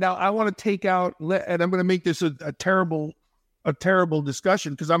 Now, I want to take out, and I'm going to make this a terrible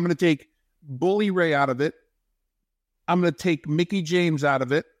discussion, because I'm going to take Bully Ray out of it. I'm going to take Mickey James out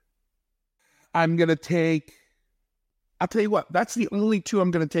of it. I'm going to take... I'll tell you what, that's the only two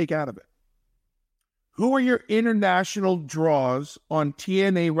I'm going to take out of it. Who are your international draws on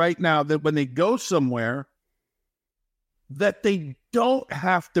TNA right now that when they go somewhere, that they don't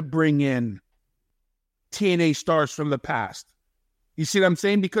have to bring in TNA stars from the past? You see what I'm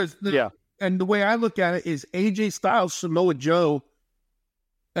saying? Because and the way I look at it is AJ Styles, Samoa Joe,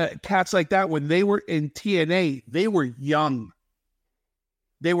 cats like that, when they were in TNA, they were young.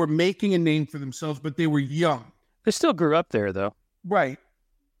 They were making a name for themselves, but they were young. They still grew up there, though. Right.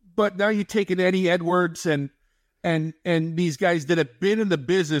 But now you take an Eddie Edwards and these guys that have been in the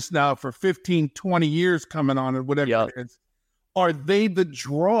business now for 15, 20 years coming on or whatever it is. Are they the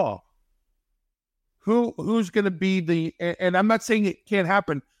draw? Who's going to be the... And I'm not saying it can't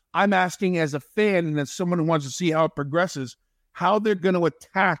happen. I'm asking as a fan and as someone who wants to see how it progresses, how they're going to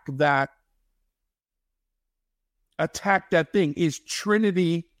attack that thing. Is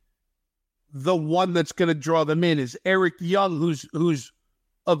Trinity the one that's going to draw them in? Is Eric Young, who's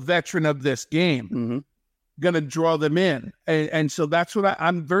a veteran of this game, going to draw them in? And so that's what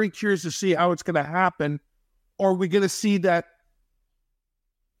I'm very curious to see how it's going to happen. Or are we going to see that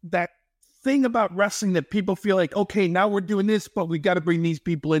thing about wrestling that people feel like, okay, now we're doing this, but we got to bring these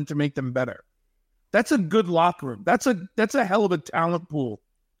people in to make them better? That's a good locker room. That's a hell of a talent pool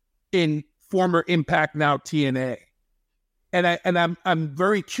in former Impact, now TNA. And I'm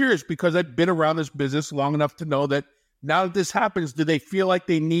very curious, because I've been around this business long enough to know that now that this happens, do they feel like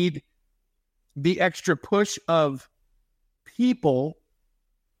they need the extra push of people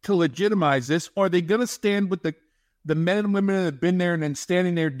to legitimize this? Or are they going to stand with the men and women that have been there and then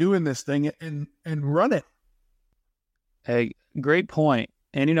standing there doing this thing and run it? Hey, great point.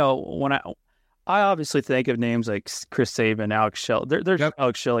 And, when I obviously think of names like Chris Sabin, Alex Shelley. There's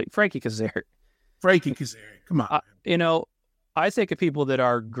Alex Shelley, Frankie Kazarian. Come on. I think of people that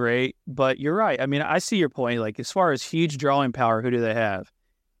are great, but you're right. I mean, I see your point. Like, as far as huge drawing power, who do they have?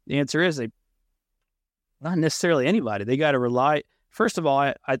 The answer is not necessarily anybody. They got to rely. First of all,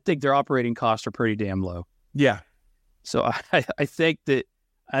 I think their operating costs are pretty damn low. Yeah. So I think that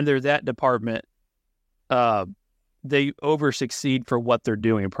under that department, they over succeed for what they're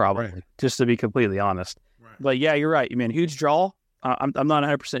doing, probably, just to be completely honest. Right. But yeah, you're right. I mean, huge draw. I'm not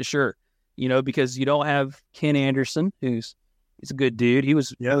 100% sure, because you don't have Ken Anderson, he's a good dude. He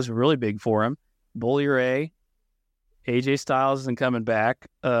was really big for him. Bully Ray, AJ Styles isn't coming back.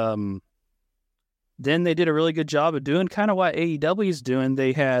 Then they did a really good job of doing kind of what AEW is doing.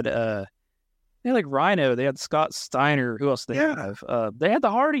 They had like Rhino. They had Scott Steiner. Who else they have? They had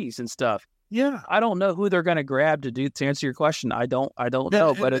the Hardys and stuff. Yeah. I don't know who they're going to grab to answer your question. I don't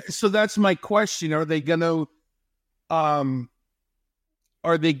know. But so that's my question. Are they going to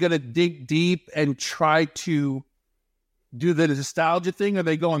dig deep and try to do the nostalgia thing? Are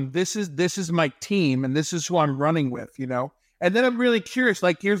they going, this is my team and this is who I'm running with, And then I'm really curious,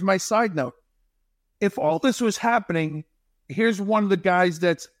 like, here's my side note. If all this was happening, here's one of the guys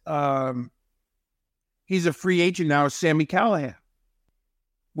that's, he's a free agent now, Sami Callihan.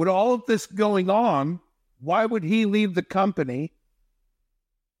 With all of this going on, why would he leave the company?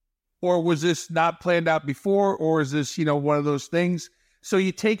 Or was this not planned out before? Or is this, one of those things? So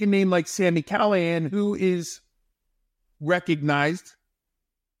you take a name like Sami Callihan, who is recognized,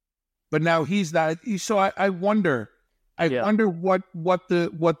 but now he's not. So I wonder what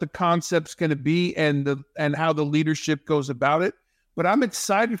the concept's going to be and how the leadership goes about it. But I'm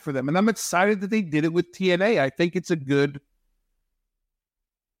excited for them, and I'm excited that they did it with TNA. I think it's a good.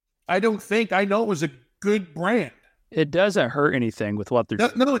 I know it was a good brand. It doesn't hurt anything with what they're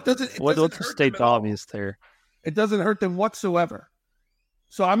doing. No, it doesn't. What's the state obvious there? It doesn't hurt them whatsoever.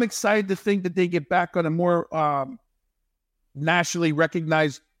 So I'm excited to think that they get back on a more nationally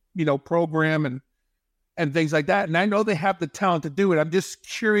recognized, program and things like that. And I know they have the talent to do it. I'm just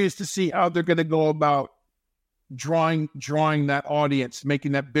curious to see how they're going to go about drawing that audience,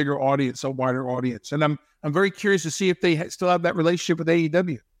 making that bigger audience, a wider audience. And I'm very curious to see if they still have that relationship with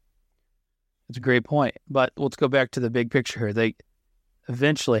AEW. That's a great point. But let's go back to the big picture here. They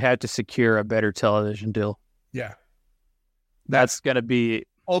eventually had to secure a better television deal. Yeah. That's going to be...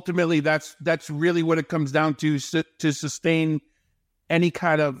 Ultimately, that's really what it comes down to sustain any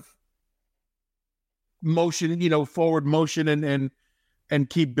kind of motion, forward motion and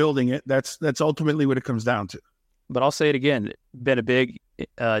keep building it. That's ultimately what it comes down to. But I'll say it again, been a big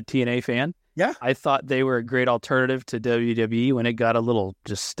TNA fan. Yeah. I thought they were a great alternative to WWE when it got a little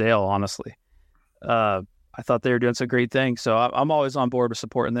just stale, honestly. I thought they were doing some great things. So I'm always on board with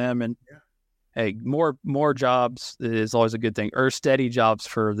supporting them. And hey, more jobs is always a good thing. Or steady jobs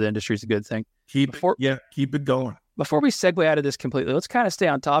for the industry is a good thing. Keep it going. Before we segue out of this completely, let's kind of stay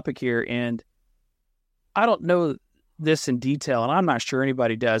on topic here. And I don't know this in detail, and I'm not sure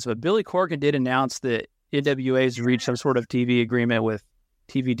anybody does, but Billy Corgan did announce that NWA has reached some sort of TV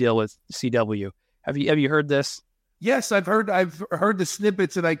deal with CW. Have you heard this? Yes, I've heard the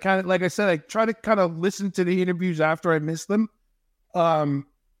snippets, and I kind of, like I said, I try to kind of listen to the interviews after I miss them. I'm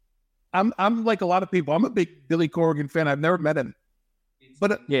like a lot of people. I'm a big Billy Corgan fan. I've never met him,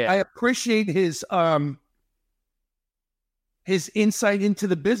 but I appreciate his insight into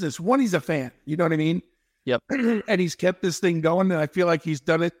the business. One, he's a fan. You know what I mean? Yep. And he's kept this thing going, and I feel like he's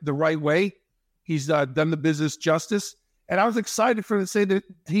done it the right way. He's done the business justice. And I was excited to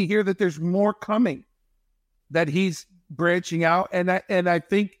hear that there's more coming, that he's branching out. And I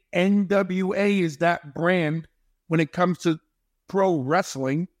think NWA is that brand when it comes to pro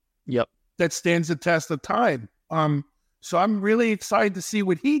wrestling. Yep. That stands the test of time. So I'm really excited to see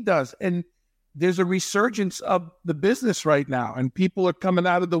what he does. And there's a resurgence of the business right now, and people are coming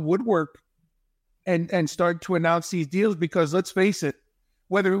out of the woodwork and starting to announce these deals, because let's face it,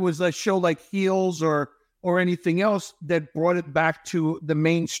 whether it was a show like Heels or anything else that brought it back to the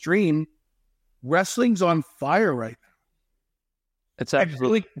mainstream, wrestling's on fire right now. It's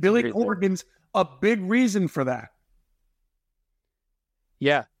absolutely Billy Corgan's a big reason for that.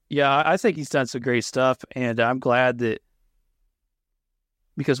 Yeah, I think he's done some great stuff, and I'm glad that,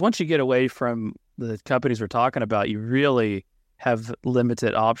 because once you get away from the companies we're talking about, you really have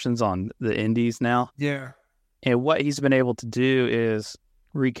limited options on the indies now. Yeah. And what he's been able to do is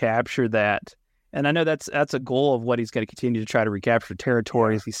recapture that. And I know that's a goal of what he's going to continue to try to recapture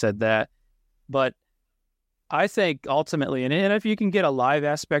territories. He said that. But I think ultimately, and if you can get a live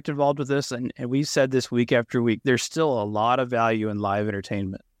aspect involved with this, and we've said this week after week, there's still a lot of value in live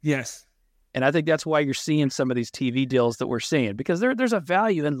entertainment. Yes. And I think that's why you're seeing some of these TV deals that we're seeing, because there's a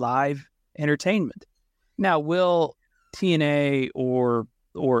value in live entertainment. Now, will TNA or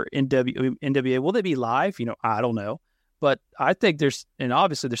NWA, will they be live? I don't know. But I think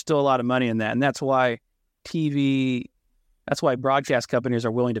obviously there's still a lot of money in that. And that's why broadcast companies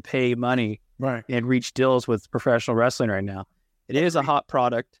are willing to pay money and reach deals with professional wrestling right now. It is a hot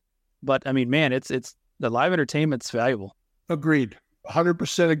product, but I mean, man, it's the live entertainment's valuable. Agreed.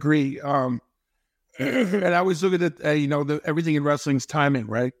 100% agree. And I was looking at, everything in wrestling's timing,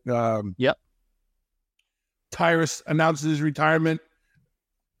 right? Yep. Tyrus announces his retirement.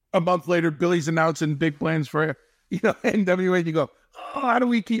 A month later, Billy's announcing big plans for, NWA. You go, how do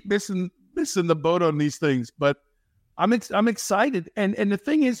we keep missing the boat on these things? But I'm excited. And the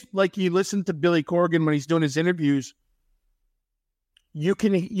thing is, like, you listen to Billy Corgan when he's doing his interviews, you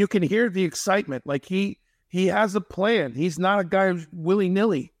can hear the excitement. Like he has a plan. He's not a guy who's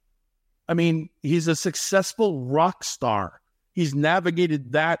willy-nilly. I mean, he's a successful rock star. He's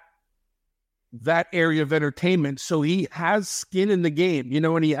navigated that area of entertainment. So he has skin in the game,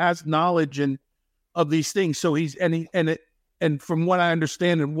 and he has knowledge of these things. So and from what I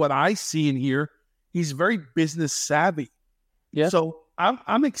understand and what I see and hear, he's very business savvy. Yeah. So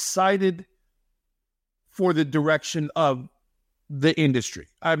I'm excited for the direction of the industry.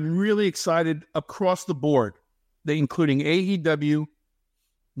 I'm really excited across the board, including AEW,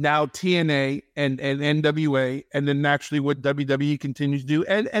 now TNA and NWA, and then naturally what WWE continues to do,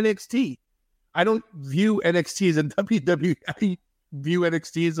 and NXT. I don't view NXT as a WWE. I view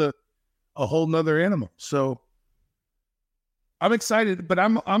NXT as a whole nother animal. So I'm excited, but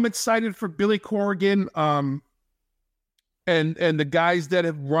I'm excited for Billy Corgan, and the guys that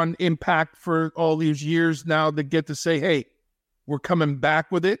have run Impact for all these years now that get to say, hey, we're coming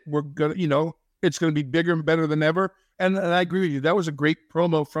back with it. We're gonna, it's gonna be bigger and better than ever. And I agree with you. That was a great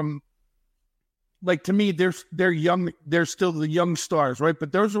promo from, like, to me, they're young. They're still the young stars, right?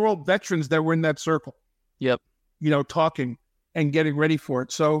 But those are all veterans that were in that circle. Yep. Talking and getting ready for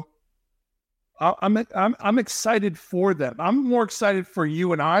it. So I'm excited for them. I'm more excited for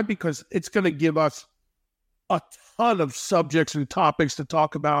you and I, because it's going to give us a ton of subjects and topics to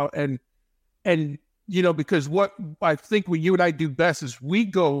talk about. And because what I think what you and I do best is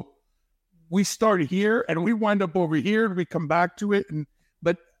we start here and we wind up over here and we come back to it.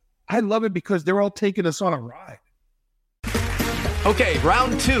 But I love it because they're all taking us on a ride. Okay,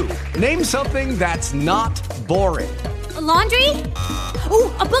 round two. Name something that's not boring. A laundry?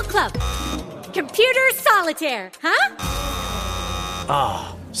 Ooh, a book club. Computer solitaire, huh?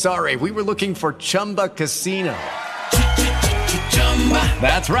 Ah, sorry, we were looking for Chumba Casino.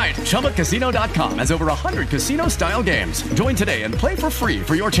 That's right. ChumbaCasino.com has over 100 casino-style games. Join today and play for free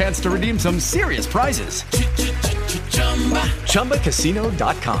for your chance to redeem some serious prizes.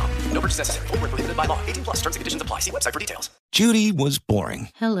 ChumbaCasino.com. No purchase necessary. Void where prohibited by law. 18 plus terms and conditions apply. See website for details. Judy was boring.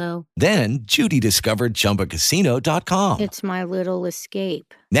 Hello. Then Judy discovered ChumbaCasino.com. It's my little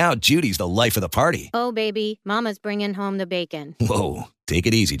escape. Now Judy's the life of the party. Oh, baby, mama's bringing home the bacon. Whoa, take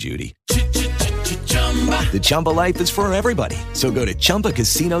it easy, Judy. The Chumba life is for everybody. So go to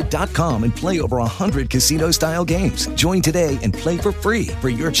ChumbaCasino.com and play over 100 casino-style games. Join today and play for free for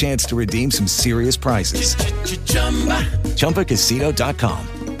your chance to redeem some serious prizes. ChumbaCasino.com.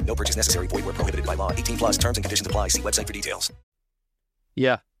 No purchase necessary. Void where prohibited by law. 18 plus terms and conditions apply. See website for details.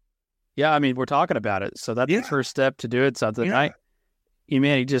 Yeah. I mean, we're talking about it. So that's the first step to do it. Something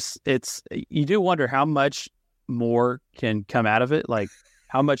you do wonder how much more can come out of it. Like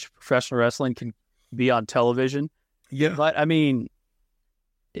how much professional wrestling can be on television. Yeah. But I mean,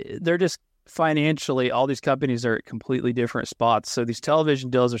 they're just financially, all these companies are at completely different spots. So these television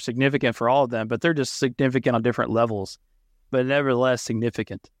deals are significant for all of them, but they're just significant on different levels, but nevertheless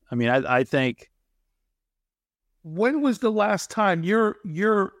significant. I mean, I think. When was the last time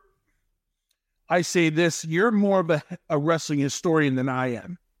I say this, you're more of a wrestling historian than I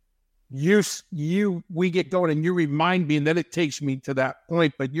am. We get going and you remind me and then it takes me to that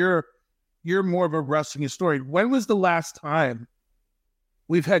point, but you're more of a wrestling historian. When was the last time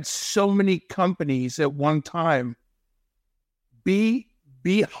we've had so many companies at one time be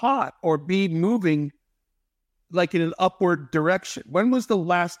hot or be moving like in an upward direction? When was the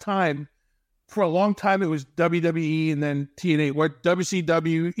last time? For a long time, it was WWE and then TNA,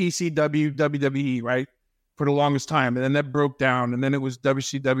 WCW, ECW, WWE, right? For the longest time. And then that broke down. And then it was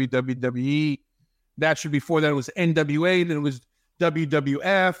WCW, WWE. That before that, it was NWA. Then it was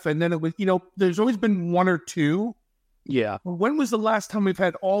WWF. And then it was, there's always been one or two. Yeah. When was the last time we've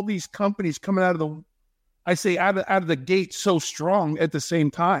had all these companies coming out of the gate so strong at the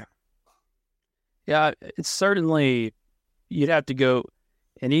same time? Yeah, it's certainly, you'd have to go.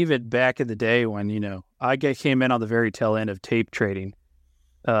 And even back in the day when, I came in on the very tail end of tape trading,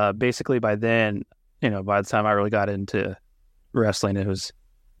 basically by then, by the time I really got into wrestling, it was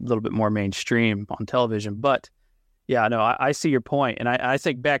a little bit more mainstream on television. But yeah, no, I see your point. And I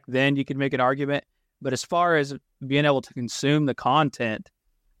think back then you could make an argument, but as far as being able to consume the content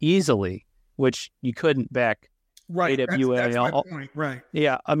easily, which you couldn't back right. AWA. That's my point. Right.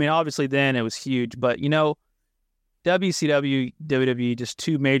 Yeah. I mean, obviously then it was huge, but WCW, WWE, just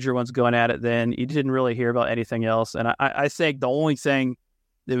two major ones going at it then. You didn't really hear about anything else. And I think the only thing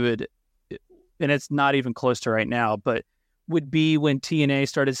that would, and it's not even close to right now, but would be when TNA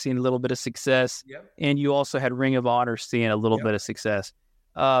started seeing a little bit of success. Yep. And you also had Ring of Honor seeing a little bit of success.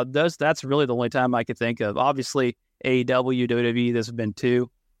 That's really the only time I could think of. Obviously, AEW, WWE, this has been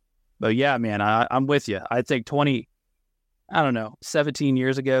two. But yeah, man, I'm with you. I think 17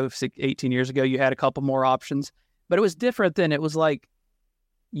 years ago, 18 years ago, you had a couple more options. But it was different then. It was like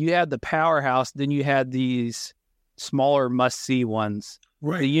you had the powerhouse, then you had these smaller must-see ones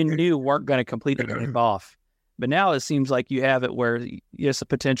that you knew weren't going to completely take off. But now it seems like you have it where there's a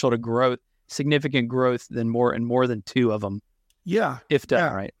potential to grow, significant growth than more than two of them. Yeah. If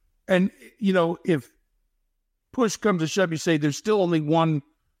done right. And, if push comes to shove, you say there's still only one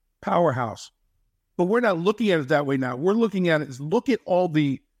powerhouse. But we're not looking at it that way now. We're looking at it as look at all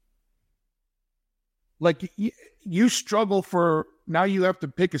the, like, you struggle for, now you have to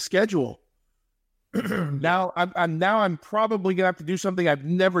pick a schedule. Now I'm probably going to have to do something I've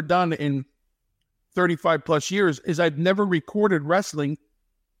never done in 35 plus years, is I've never recorded wrestling,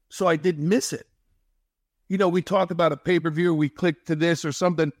 so I didn't miss it. We talk about a pay-per-view, we click to this or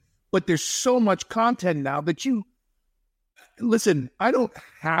something, but there's so much content now that listen, I don't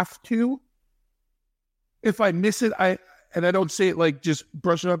have to. If I miss it, I don't say it like just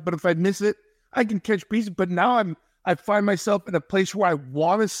brush it up, but if I miss it, I can catch pieces. But now I find myself in a place where I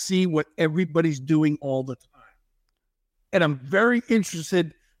want to see what everybody's doing all the time. And I'm very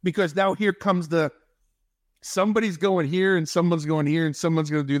interested because now here comes somebody's going here and someone's going here and someone's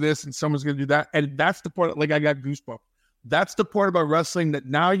going to do this and someone's going to do that. And that's the part, like I got goosebumps. That's the part about wrestling that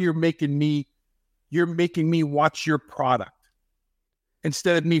now you're making me watch your product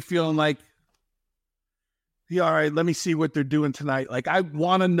instead of me feeling like, yeah, all right, let me see what they're doing tonight. Like, I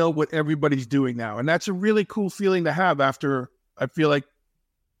want to know what everybody's doing now. And that's a really cool feeling to have after, I feel like,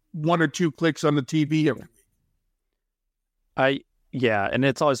 one or two clicks on the TV every week. Yeah, and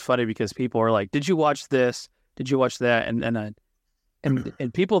it's always funny because people are like, did you watch this? Did you watch that?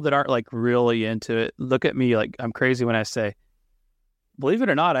 And people that aren't like really into it look at me like I'm crazy when I say, believe it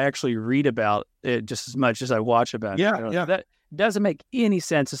or not, I actually read about it just as much as I watch about it. Yeah. Doesn't make any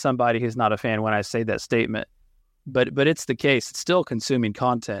sense to somebody who's not a fan when I say that statement, but it's the case. It's still consuming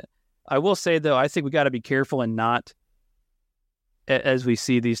content. I will say, though, I think we got to be careful and not, as we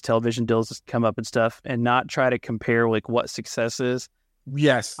see these television deals come up and stuff, and not try to compare like what success is.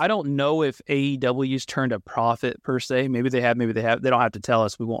 Yes. I don't know if AEW's turned a profit per se. Maybe they have, maybe they have. They don't have to tell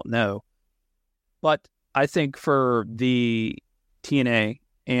us. We won't know. But I think for the TNA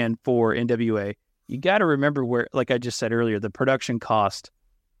and for NWA, you got to remember where, like I just said earlier, the production costs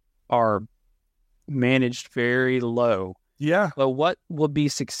are managed very low. Yeah. But what will be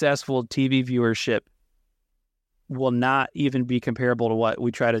successful TV viewership will not even be comparable to what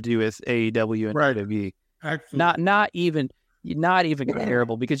we try to do with AEW and WWE. Actually. Not even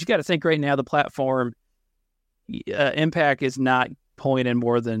comparable, because you got to think right now the platform Impact is not pulling in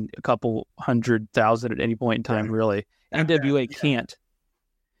more than a couple 100,000 at any point in time, really. NWA can't.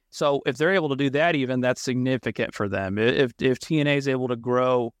 So if they're able to do that, even that's significant for them. If TNA is able to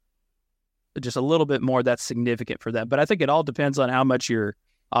grow just a little bit more, that's significant for them. But I think it all depends on how much your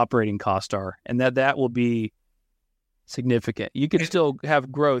operating costs are, and that will be significant. You could still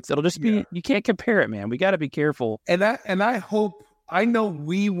have growth. It'll just be, you can't compare it, man. We got to be careful. And I hope, I know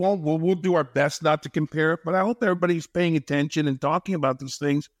we won't, we'll do our best not to compare it, but I hope everybody's paying attention and talking about these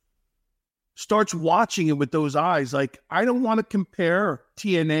things starts watching it with those eyes. Like, I don't want to compare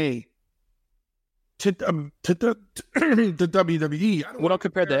TNA to the WWE. We don't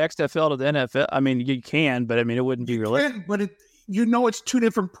compare the XFL to the NFL. I mean, you can, but I mean, it wouldn't be realistic. But it's two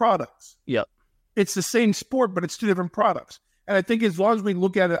different products. Yep. It's the same sport, but it's two different products. And I think as long as we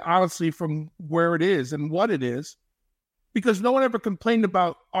look at it honestly from where it is and what it is, because no one ever complained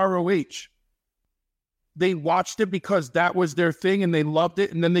about ROH. They watched it because that was their thing and they loved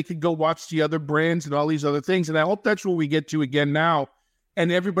it. And then they could go watch the other brands and all these other things. And I hope that's what we get to again now.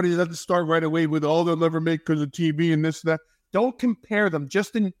 And everybody doesn't start right away with, oh, they'll never make because of TV and this and that. Don't compare them.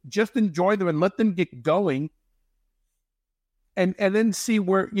 Just enjoy them and let them get going. And then see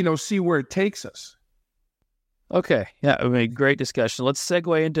where it takes us. Okay. Yeah, I mean, great discussion. Let's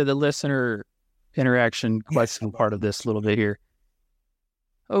segue into the listener interaction question part of this a little bit here.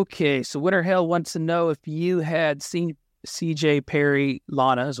 Okay, so Winter Hell wants to know if you had seen CJ Perry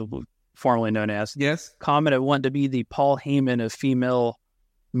Lana, as formerly known as, commented wanted to be the Paul Heyman of female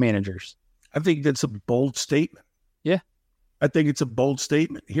managers. I think that's a bold statement. Yeah. I think it's a bold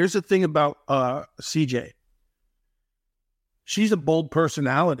statement. Here's the thing about CJ. She's a bold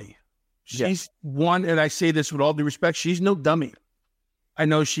personality. She's one, and I say this with all due respect, she's no dummy. I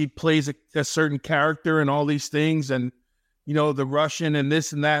know she plays a certain character and all these things, and the Russian and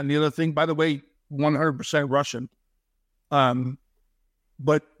this and that and the other thing. By the way, 100% Russian.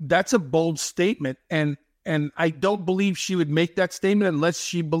 But that's a bold statement, and I don't believe she would make that statement unless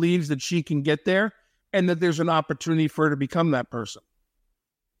she believes that she can get there and that there's an opportunity for her to become that person.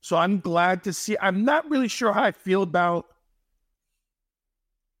 So I'm glad to see. I'm not really sure how I feel about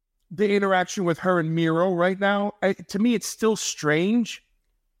the interaction with her and Miro right now. To me, it's still strange.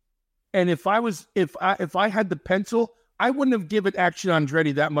 And if I had the pencil, I wouldn't have given Action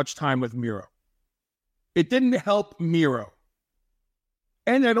Andretti that much time with Miro. It didn't help Miro.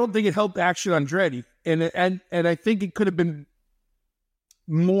 And I don't think it helped Action Andretti. And I think it could have been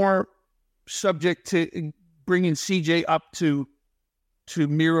more subject to bringing CJ up to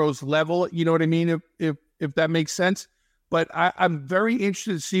Miro's level. You know what I mean? If that makes sense. But I'm very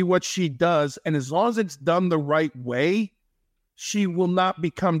interested to see what she does. And as long as it's done the right way, she will not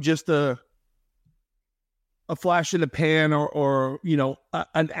become just a flash in the pan or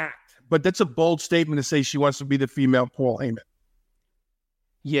an act. But that's a bold statement to say she wants to be the female Paul Heyman.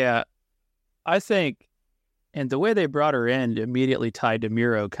 Yeah, I think, and the way they brought her in immediately tied to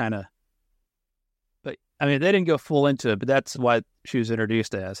Miro kind of, but I mean, they didn't go full into it, but that's what she was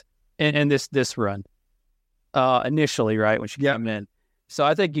introduced as in this run. Initially, right, when she came in. So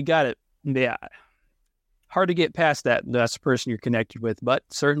I think you got it. Yeah. Hard to get past that. That's the person you're connected with, but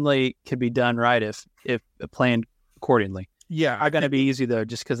certainly can be done right if planned accordingly. Yeah. Not going to be easy, though,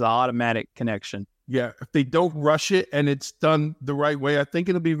 just because of the automatic connection. Yeah. If they don't rush it and it's done the right way, I think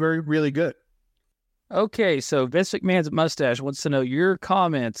it'll be really good. Okay. So Vince McMahon's mustache wants to know your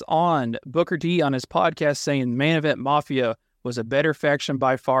comments on Booker T on his podcast saying Main Event Mafia was a better faction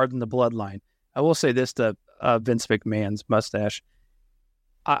by far than the Bloodline. I will say this to Vince McMahon's mustache.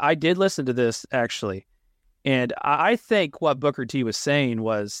 I did listen to this, actually. And I think what Booker T was saying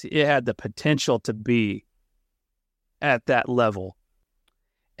was it had the potential to be at that level.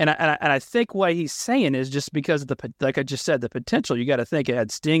 And I think what he's saying is just because of like I just said, the potential. You got to think it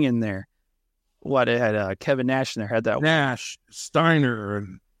had Sting in there. It had Kevin Nash in there. Had that Nash, Steiner,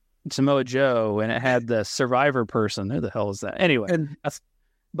 and Samoa Joe, and it had the Survivor person. Who the hell is that? Anyway,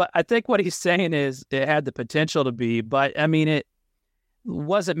 but I think what he's saying is it had the potential to be, but I mean, it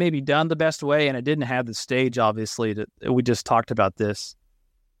wasn't maybe done the best way, and it didn't have the stage, obviously. We just talked about this.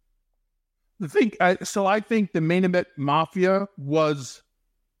 I think the Main Event Mafia was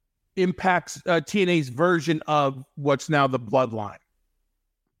Impact's TNA's version of what's now the Bloodline.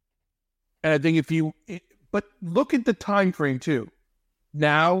 And I think but look at the time frame too.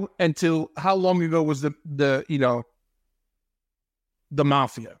 Now until how long ago was the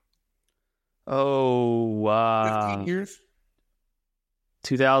Mafia? 15 years.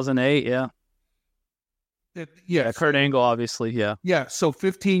 2008, yeah. Kurt Angle, obviously, yeah. Yeah, so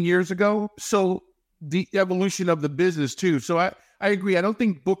 15 years ago. So the evolution of the business too. So I agree. I don't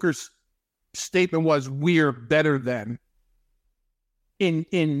think Booker's statement was we're better than.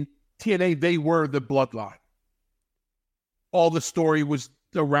 In TNA, they were the Bloodline. All the story was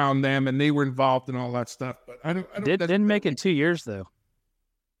around them, and they were involved in all that stuff. But I don't. Didn't make it 2 years though.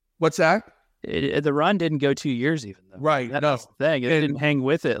 What's that? The run didn't go 2 years even though. Right. That's the thing. It didn't hang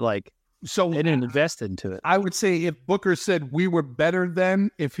with it like. So they didn't invest into it. I would say if Booker said we were better than,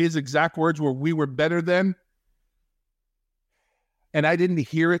 if his exact words were we were better than, and I didn't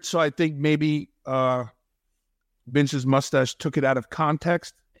hear it, so I think maybe Vince's mustache took it out of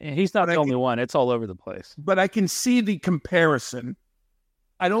context. And he's not the only one. It's all over the place. But I can see the comparison.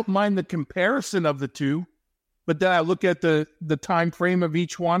 I don't mind the comparison of the two, but then I look at the time frame of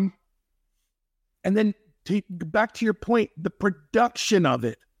each one. And then back to your point, the production of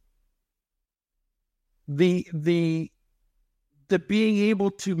it. The being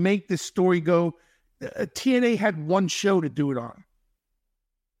able to make this story go, TNA had one show to do it on.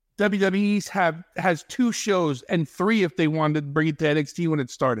 WWE's has 2 shows and 3 if they wanted to bring it to NXT when it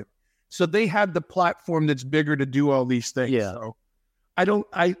started. So they had the platform that's bigger to do all these things. Yeah. So I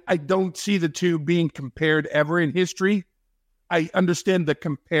don't see the two being compared ever in history. I understand the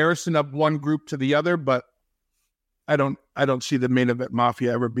comparison of one group to the other, but I don't see the Main Event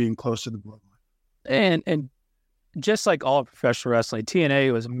Mafia ever being close to the Bloodline. And just like all professional wrestling,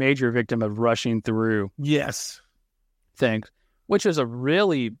 TNA was a major victim of rushing through things, which is a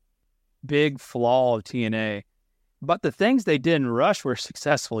really big flaw of TNA. But the things they didn't rush were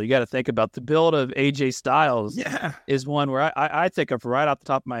successful. You got to think about the build of AJ Styles is one where I think of right off the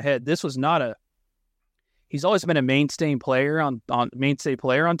top of my head. This was not he's always been a mainstay player on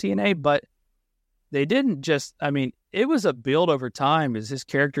TNA, but they didn't just, I mean, it was a build over time as his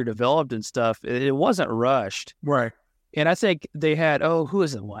character developed and stuff. It wasn't rushed. Right. And I think they had, who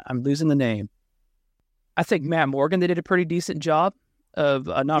is it? I'm losing the name. I think Matt Morgan, they did a pretty decent job of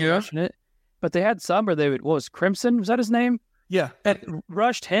not rushing it. But they had some where they would, what was Crimson? Was that his name? Yeah. And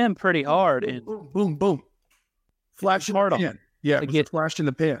rushed him pretty hard. And boom, boom. Flash in the pan. Yeah, it was flashed in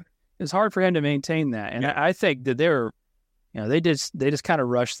the pan. It's hard for him to maintain that. And I think that they just kind of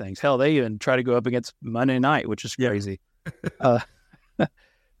rush things. Hell, they even try to go up against Monday Night, which is crazy.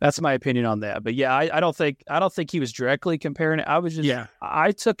 That's my opinion on that. But yeah, I don't think he was directly comparing it. I was just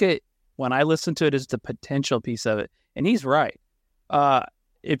I took it when I listened to it as the potential piece of it. And he's right.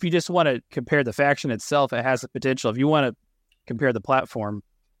 If you just want to compare the faction itself, it has the potential. If you want to compare the platform,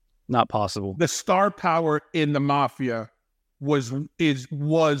 not possible. The star power in the Mafia was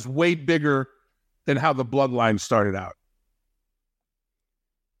way bigger than how the Bloodline started out.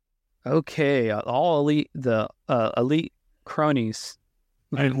 Okay, all elite, the elite cronies.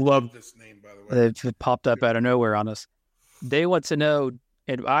 I love this name, by the way. They've popped up out of nowhere on us. They want to know,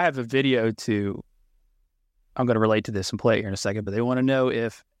 and I have a video I'm going to relate to this and play it here in a second, but they want to know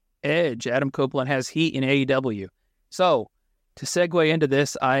if Edge, Adam Copeland, has heat in AEW. So, to segue into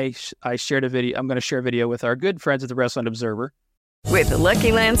this, I shared a video. I'm going to share a video with our good friends at the Wrestling Observer. With the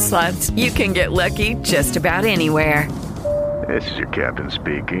Lucky Land Slots, you can get lucky just about anywhere. This is your captain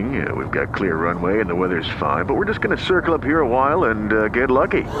speaking. We've got clear runway and the weather's fine, but we're just going to circle up here a while and get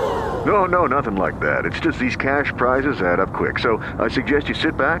lucky. No, nothing like that. It's just these cash prizes add up quick. So I suggest you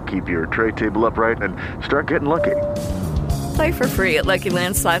sit back, keep your tray table upright, and start getting lucky. Play for free at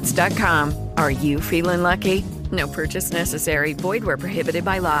LuckyLandSlots.com. Are you feeling lucky? No purchase necessary. Void where prohibited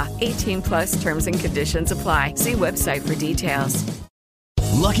by law. 18+ terms and conditions apply. See website for details.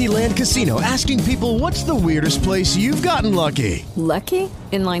 Lucky Land Casino, asking people, what's the weirdest place you've gotten lucky? Lucky?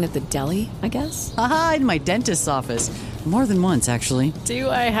 In line at the deli, I guess? Aha, in my dentist's office. More than once, actually. Do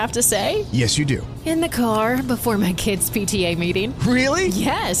I have to say? Yes, you do. In the car before my kids' PTA meeting. Really?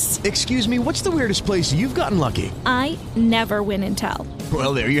 Yes. Excuse me, what's the weirdest place you've gotten lucky? I never win and tell.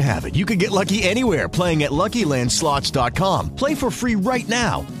 Well, there you have it. You can get lucky anywhere, playing at LuckyLandSlots.com. Play for free right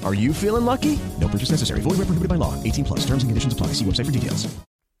now. Are you feeling lucky? No purchase necessary. Void where prohibited by law. 18+. Terms and conditions apply. See website for details.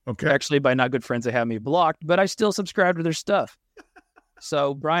 Okay. Actually, by not good friends, they have me blocked, but I still subscribe to their stuff.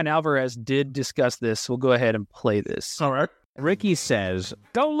 So Brian Alvarez did discuss this. We'll go ahead and play this. All right. Ricky says,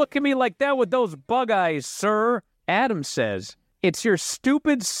 "Don't look at me like that with those bug eyes, sir." Adam says, "It's your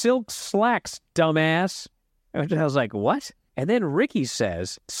stupid silk slacks, dumbass." And I was like, what? And then Ricky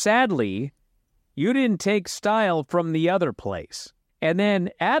says, "Sadly, you didn't take style from the other place." And then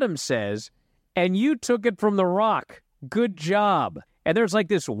Adam says, "And you took it from The Rock. Good job." And there's like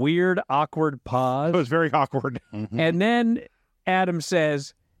this weird, awkward pause. It was very awkward. And then Adam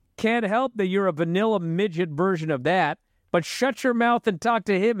says, "Can't help that you're a vanilla midget version of that, but shut your mouth and talk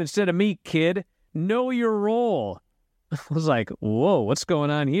to him instead of me, kid. Know your role." I was like, whoa, what's going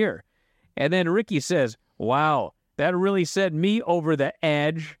on here? And then Ricky says, "Wow, that really set me over the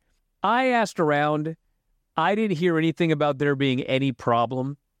edge. I asked around. I didn't hear anything about there being any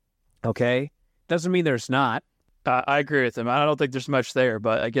problem." Okay? Doesn't mean there's not. I agree with him. I don't think there's much there,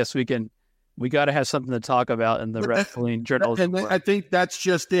 but I guess we got to have something to talk about in the wrestling journalism. And I think that's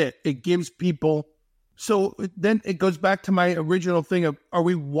just it. It gives people. So then it goes back to my original thing of, are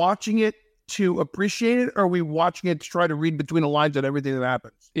we watching it to appreciate it, or are we watching it to try to read between the lines on everything that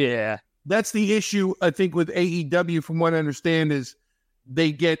happens? Yeah. That's the issue, I think, with AEW, from what I understand, is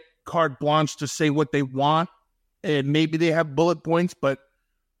they get carte blanche to say what they want, and maybe they have bullet points, but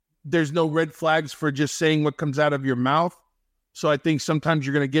there's no red flags for just saying what comes out of your mouth. So I think sometimes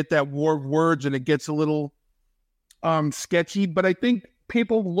you're going to get that war of words, and it gets a little sketchy. But I think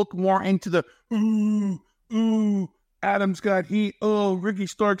people look more into the, ooh, Adam's got heat. Oh, Ricky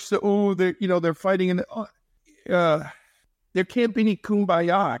Starks. They're fighting. And there can't be any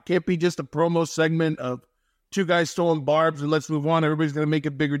kumbaya. It can't be just a promo segment of two guys throwing barbs and let's move on. Everybody's going to make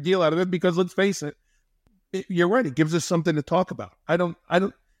a bigger deal out of it, because let's face it, you're right. It gives us something to talk about. I don't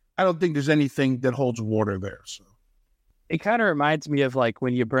think there's anything that holds water there. So it kind of reminds me of like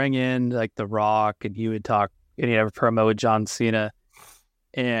when you bring in like The Rock and he would talk and he'd have a promo with John Cena.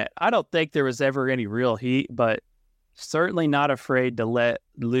 And I don't think there was ever any real heat, but certainly not afraid to let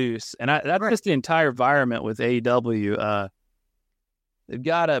loose. And that's just the entire environment with AEW. They've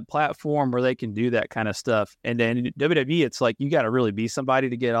got a platform where they can do that kind of stuff. And then WWE, it's like you got to really be somebody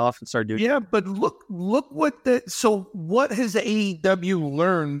to get off and start doing. Yeah, but look what has AEW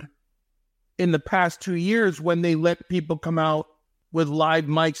learned in the past 2 years when they let people come out with live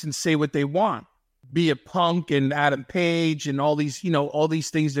mics and say what they want, be it Punk and Adam Page and all these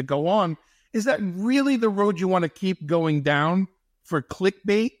things that go on? Is that really the road you want to keep going down for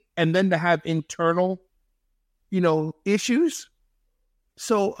clickbait and then to have internal, issues?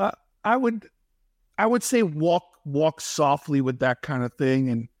 So I would say walk softly with that kind of thing,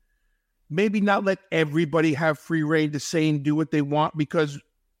 and maybe not let everybody have free reign to say and do what they want, because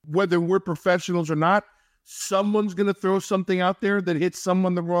whether we're professionals or not, someone's going to throw something out there that hits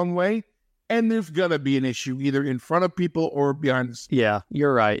someone the wrong way, and there's going to be an issue either in front of people or behind the scenes. Yeah,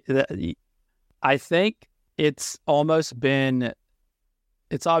 you're right. I think it's obviously been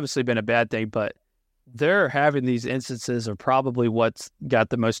a bad thing, but they're having these instances of probably what's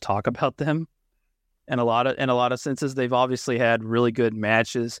got the most talk about them. In a lot of senses, they've obviously had really good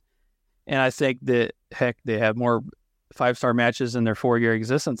matches. And I think that, heck, they have more 5-star matches in their 4-year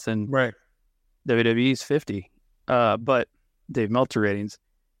existence than WWE's 50. But Dave Meltzer ratings.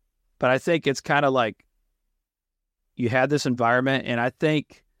 But I think it's kind of like you had this environment, and I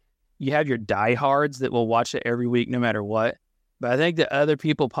think you have your diehards that will watch it every week no matter what. But I think that other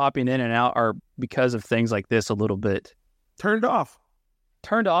people popping in and out are, because of things like this, a little bit turned off,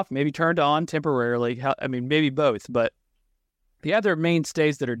 maybe turned on temporarily. I mean, maybe both. But the other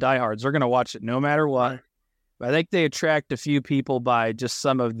mainstays that are diehards are going to watch it no matter what. Right. But I think they attract a few people by just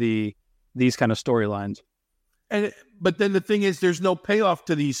some of these kind of storylines. But then the thing is, there's no payoff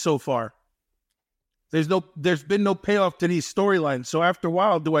to these so far. There's been no payoff to these storylines. So after a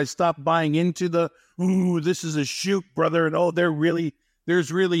while, do I stop buying into this is a shoot, brother, and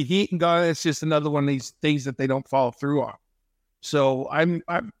there's really heat, and God, it's just another one of these things that they don't follow through on. So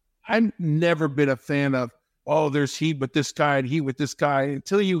I've never been a fan of, there's heat with this guy and heat with this guy.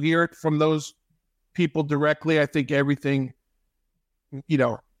 Until you hear it from those people directly, I think everything,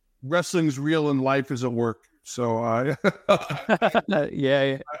 wrestling's real and life is at work. So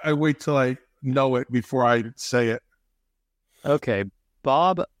yeah. I wait till I know it before I say it. Okay,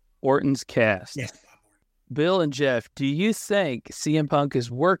 Bob Orton's cast. Yes. Bill and Jeff, do you think CM Punk is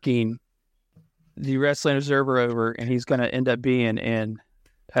working the Wrestling Observer over, and he's going to end up being in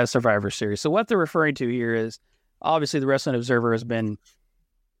a Survivor Series? So what they're referring to here is, obviously, the Wrestling Observer has been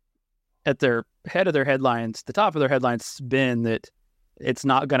at their head of their headlines. The top of their headlines has been that it's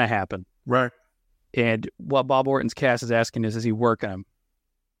not going to happen. Right. And what Bob Orton's cast is asking is he working him?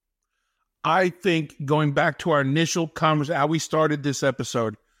 I think going back to our initial conversation, how we started this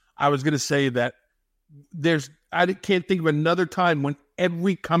episode, I was going to say that I can't think of another time when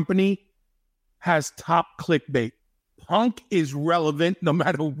every company has top clickbait. Punk is relevant no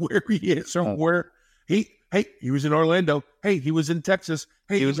matter where he is or where he was in Orlando. Hey, he was in Texas.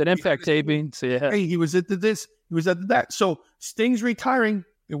 Hey, he was at Impact taping. So yeah. Hey, he was at this. He was at that. So Sting's retiring,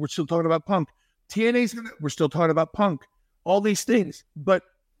 and we're still talking about Punk. we're still talking about Punk. All these things. But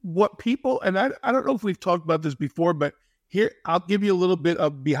what people, and I don't know if we've talked about this before, but here, I'll give you a little bit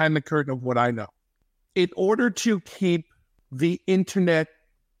of behind the curtain of what I know. In order to keep the internet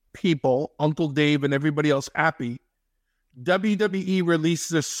people, Uncle Dave and everybody else happy, WWE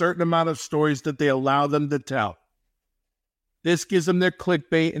releases a certain amount of stories that they allow them to tell. This gives them their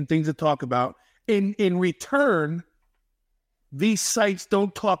clickbait and things to talk about. In return, these sites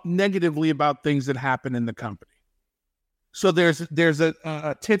don't talk negatively about things that happen in the company. So there's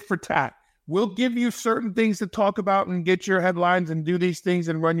a tit for tat. We'll give you certain things to talk about and get your headlines and do these things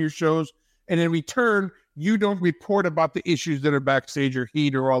and run your shows. And in return, you don't report about the issues that are backstage or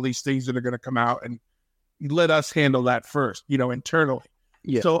heat or all these things that are going to come out, and let us handle that first, internally.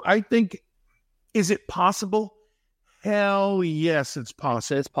 Yeah. So I think, is it possible? Hell yes, it's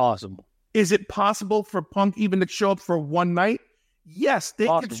possible. It's possible. Is it possible for Punk even to show up for one night? Yes, they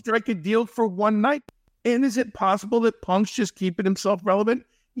could strike a deal for one night. And is it possible that Punk's just keeping himself relevant?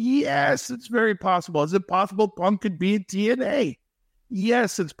 Yes, it's very possible. Is it possible Punk could be a TNA?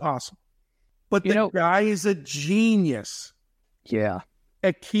 Yes, it's possible. But the guy is a genius. Yeah.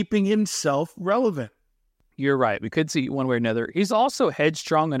 At keeping himself relevant. You're right. We could see one way or another. He's also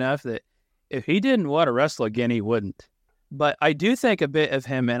headstrong enough that if he didn't want to wrestle again, he wouldn't. But I do think a bit of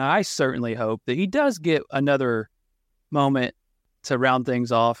him, and I certainly hope that he does get another moment to round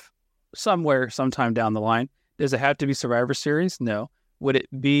things off somewhere, sometime down the line. Does it have to be Survivor Series? No. Would it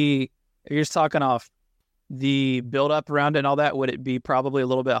be, you're just talking off the build-up around it and all that, would it be probably a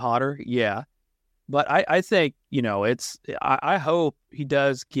little bit hotter? Yeah. But I think, I hope he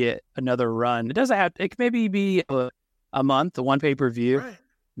does get another run. It doesn't have, it can maybe be a month, one pay-per-view, right.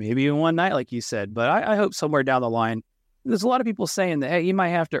 Maybe in one night, like you said. But I hope somewhere down the line, there's a lot of people saying that, hey, he might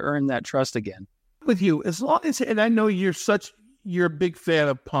have to earn that trust again. With you, as long as, and I know you're a big fan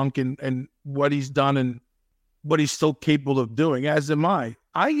of Punk and what he's done and what he's still capable of doing, as am I.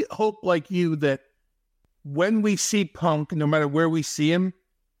 I hope, like you, that when we see Punk, no matter where we see him,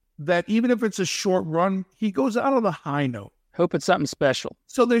 that even if it's a short run, he goes out on a high note. Hope it's something special.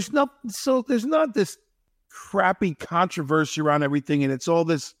 So there's not this crappy controversy around everything, and it's all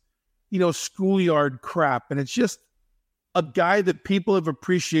this, schoolyard crap, and it's just a guy that people have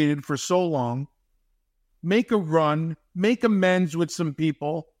appreciated for so long. Make a run, make amends with some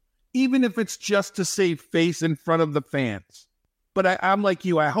people, even if it's just to save face in front of the fans. But I'm like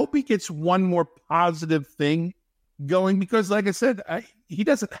you. I hope he gets one more positive thing going, because like I said, he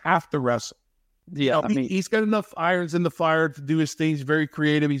doesn't have to wrestle. Yeah, he's got enough irons in the fire to do his things. He's very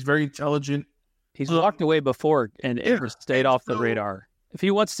creative. He's very intelligent. He's walked away before and stayed off the radar. If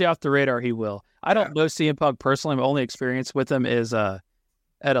he wants to stay off the radar, he will. I don't know CM Punk personally. My only experience with him is at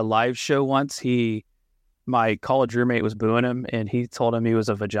a live show once. My college roommate was booing him, and he told him he was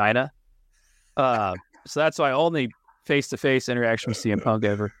a vagina. So that's why only face-to-face interaction with CM Punk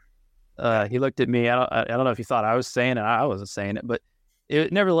ever. He looked at me. I don't know if he thought I was saying it. I wasn't saying it, but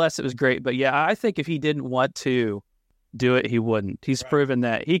nevertheless, it was great. But yeah, I think if he didn't want to do it, he wouldn't. He's proven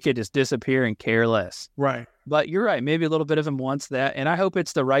that he could just disappear and care less. Right. But you're right. Maybe a little bit of him wants that, and I hope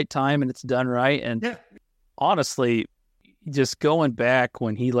it's the right time and it's done right. And honestly, just going back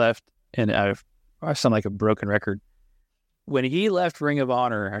when he left, and I sound like a broken record. When he left Ring of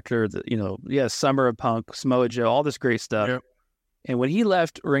Honor after the, Summer of Punk, Samoa Joe, all this great stuff. Yep. And when he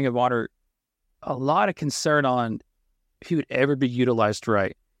left Ring of Honor, a lot of concern on if he would ever be utilized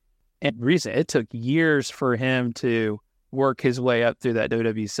right. And reason, it took years for him to work his way up through that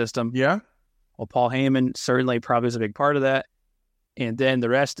WWE system. Yeah. Well, Paul Heyman certainly probably is a big part of that. And then the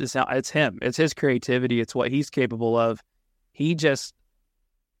rest is it's him. It's his creativity. It's what he's capable of. He just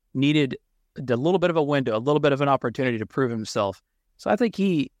needed a little bit of a window, a little bit of an opportunity to prove himself. So I think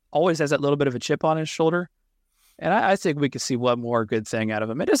he always has that little bit of a chip on his shoulder. And I think we could see one more good thing out of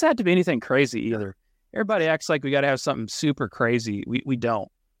him. It doesn't have to be anything crazy either. Everybody acts like we got to have something super crazy. We don't.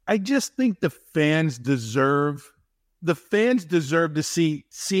 I just think the fans deserve to see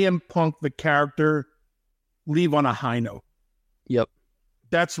CM Punk, the character, leave on a high note. Yep.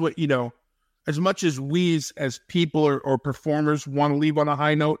 That's what, as much as we as people or performers want to leave on a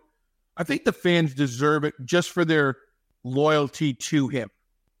high note, I think the fans deserve it just for their loyalty to him.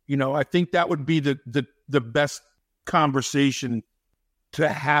 I think that would be the best conversation to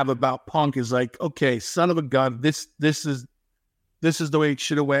have about Punk is like, okay, son of a gun, this is the way it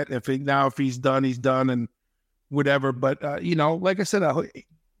should have went. If he's done, he's done, and whatever. But like I said,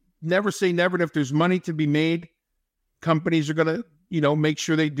 never say never. And if there's money to be made, companies are gonna make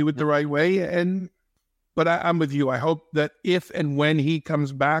sure they do it the right way. But I'm with you. I hope that if and when he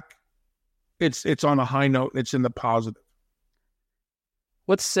comes back, it's on a high note. It's in the positive.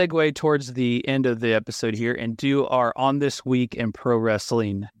 Let's segue towards the end of the episode here and do our On This Week in Pro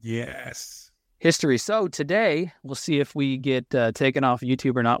Wrestling history. So today, we'll see if we get taken off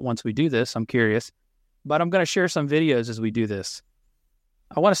YouTube or not once we do this. I'm curious. But I'm going to share some videos as we do this.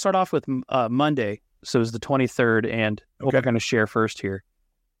 I want to start off with Monday. So it's the 23rd, and what we're going to share first here.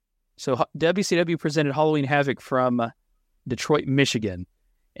 So WCW presented Halloween Havoc from Detroit, Michigan.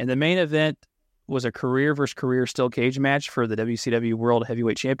 And the main event was a career versus career steel cage match for the WCW World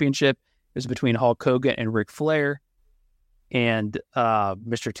Heavyweight Championship. It was between Hulk Hogan and Ric Flair. And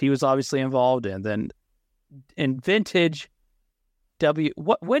Mr. T was obviously involved. And then in vintage when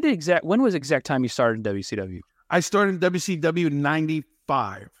was exact time you started in WCW? I started in WCW in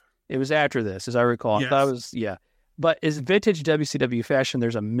 95. It was after this, as I recall. Yes. I thought it was, But as vintage WCW fashion,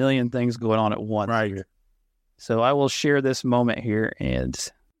 there's a million things going on at once. Right. So I will share this moment here and...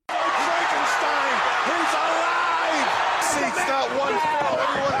 Frankenstein, he's alive! Seats not one fall,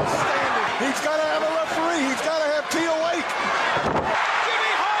 everyone is standing. He's got to have a referee. He's got to have T awake.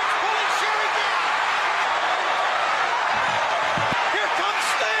 Jimmy Hart's pulling Sherry down. Here comes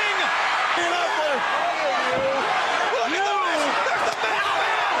Sting. Get up there. Look at the mess. There's the mask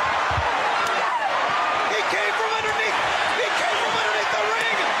man. He came from underneath. He came from underneath the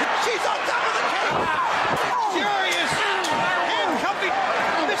ring. She's on top of the cage. Sherry is handcuffing.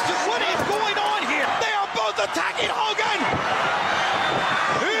 What is going on here? They are both attacking Hogan.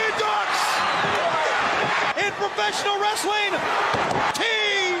 He ducks. In professional wrestling,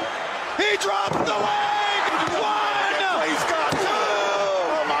 he drops the leg. One. He's got two.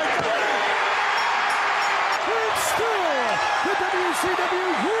 Oh my God. It's still the WCW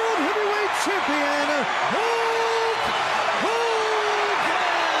World Heavyweight Champion, Hulk Hogan.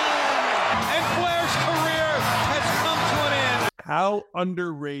 And Flair's career has come to an end. How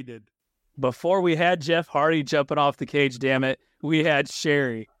underrated. Before we had Jeff Hardy jumping off the cage, damn it, we had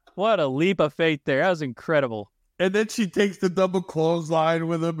Sherry. What a leap of faith there. That was incredible. And then she takes the double clothesline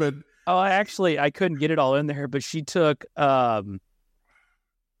with him. And I couldn't get it all in there, but she took a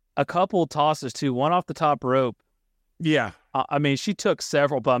couple tosses too, one off the top rope. Yeah. I mean, she took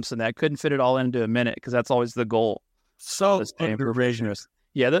several bumps in that. Couldn't fit it all into a minute because that's always the goal. So underrated.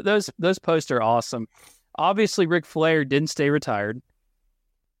 Yeah, those posts are awesome. Obviously, Ric Flair didn't stay retired.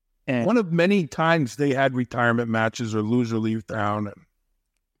 And one of many times they had retirement matches or lose or leave town.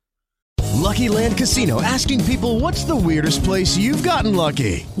 Lucky Land Casino, asking people, what's the weirdest place you've gotten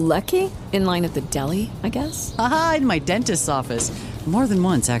lucky? Lucky? In line at the deli, I guess? Aha, in my dentist's office. More than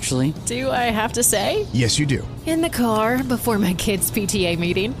once, actually. Do I have to say? Yes, you do. In the car before my kids' PTA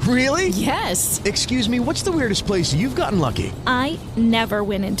meeting. Really? Yes. Excuse me, what's the weirdest place you've gotten lucky? I never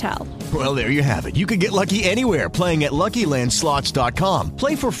win and tell. Well, there you have it. You can get lucky anywhere, playing at LuckyLandSlots.com.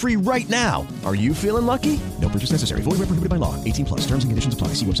 Play for free right now. Are you feeling lucky? No purchase necessary. Void where prohibited by law. 18+. Terms and conditions apply.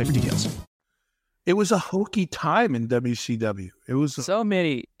 See website for details. It was a hokey time in WCW. It was so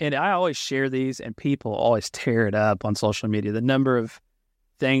many, and I always share these, and people always tear it up on social media. The number of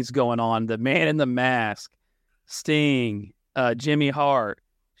things going on: the Man in the Mask, Sting, Jimmy Hart,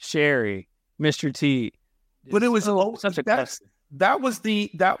 Sherry, Mr. T. But it was such a that was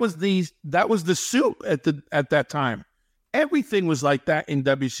the soup at that time. Everything was like that in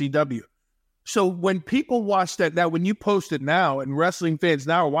WCW. So when people watch that now, when you post it now, and wrestling fans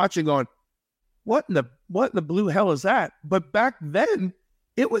now are watching, going, What in the blue hell is that? But back then,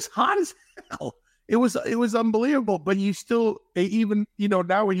 it was hot as hell. It was unbelievable. But you still, even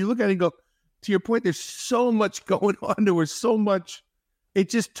now when you look at it and go, to your point, there's so much going on. There was so much. It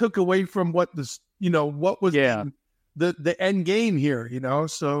just took away from what was the end game here.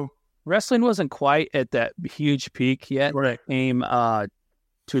 So wrestling wasn't quite at that huge peak yet. Right. It came 2 or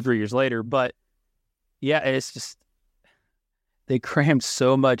 3 years later. But yeah, it's just they crammed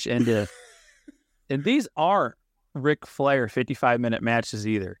so much into. And these aren't Ric Flair 55-minute matches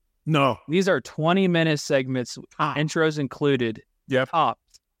either. No. These are 20-minute segments, intros included,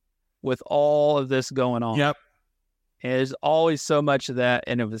 topped, with all of this going on. Yep. And there's always so much of that,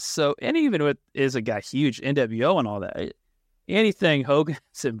 and it was so, and even with it got huge NWO and all that. Anything Hogan's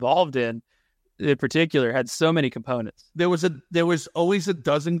involved in particular had so many components. There was always a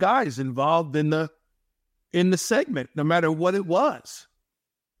dozen guys involved in the segment, no matter what it was.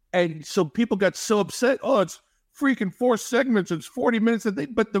 And so people got so upset. Oh, it's freaking 4 segments. It's 40 minutes a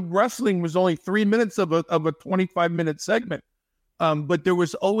thing, but the wrestling was only 3 minutes of a 25-minute segment. But there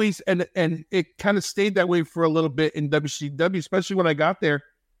was always, and it kind of stayed that way for a little bit in WCW, especially when I got there.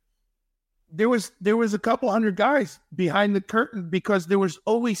 There was a couple hundred guys behind the curtain because there was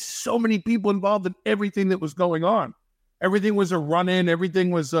always so many people involved in everything that was going on. Everything was a run-in.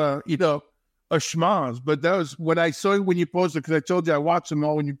 Everything was, a schmaz. But that was when I saw it when you posted, because I told you I watched them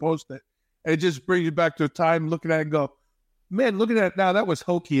all when you posted it. And it just brings you back to a time looking at it and go, man, looking at it now, that was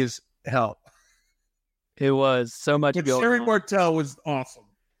hokey as hell. It was so much. Sherry Martel was awesome.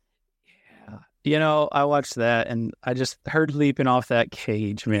 Yeah. I watched that and I just heard leaping off that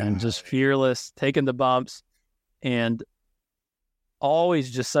cage, man, just fearless, taking the bumps, and always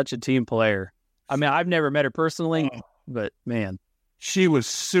just such a team player. I mean, I've never met her personally, but man. She was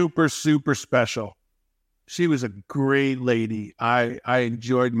super, super special. She was a great lady. I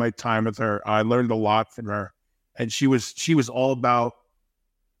enjoyed my time with her. I learned a lot from her. And she was all about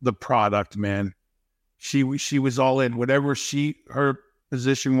the product, man. She was all in. Whatever her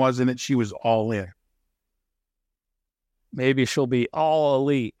position was in it, she was all in. Maybe she'll be all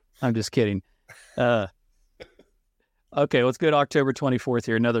elite. I'm just kidding. Okay, let's go to October 24th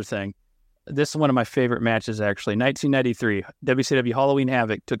here. Another thing. This is one of my favorite matches, actually. 1993, WCW Halloween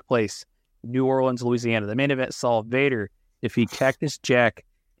Havoc took place in New Orleans, Louisiana. The main event saw Vader defeat Cactus Jack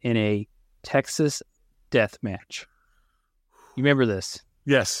in a Texas death match. You remember this?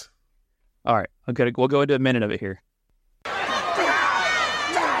 Yes. All right. We'll go into a minute of it here. Remember,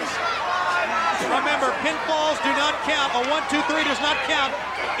 pinfalls do not count. A 1, 2, 3 does not count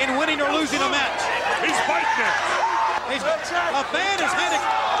in winning or losing a match. He's fighting it. A fan is handing.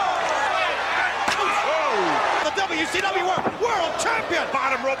 Whoa! The WCW World Champion.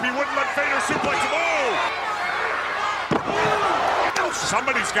 Bottom rope. He wouldn't let Vader suplex him. Oh!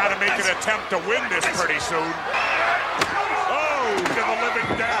 Somebody's got to make an attempt to win this pretty soon. Oh, to the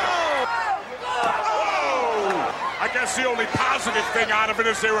living death. I guess the only positive thing out of it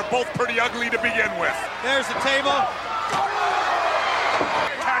is they were both pretty ugly to begin with. There's the table.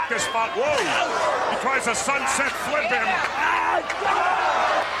 Cactus spot. Whoa! He tries a sunset flip him.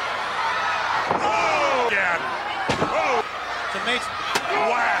 Oh! Again. Oh! Teammates.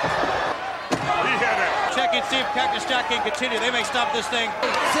 Whack. He hit it. Check and see if Cactus Jack can continue. They may stop this thing.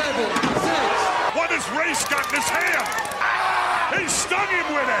 7, 6. What has Race got in his hand? He stung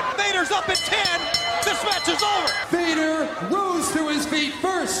him with it. Vader's up at 10. This match is over. Vader rose to his feet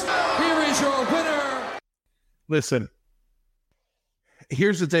first. Here is your winner. Listen,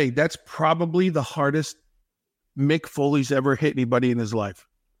 here's the thing. That's probably the hardest Mick Foley's ever hit anybody in his life.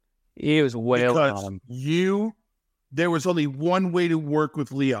 He was wailing on him. There was only one way to work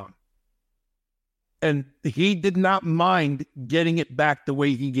with Leon. And he did not mind getting it back the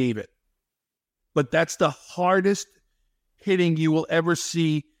way he gave it. But that's the hardest hitting you will ever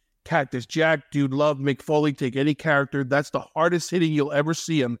see. Cactus Jack, Dude Love, Mick Foley, take any character. That's the hardest hitting you'll ever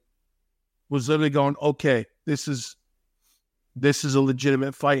see him. Was literally going, okay, this is a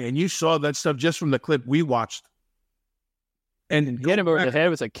legitimate fight. And you saw that stuff just from the clip we watched. And hit him over the head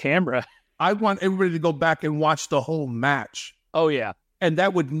with a camera. I want everybody to go back and watch the whole match. Oh, yeah. And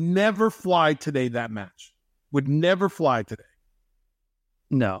that would never fly today, that match. Would never fly today.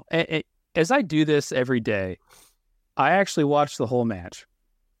 No. As I do this every day, I actually watch the whole match.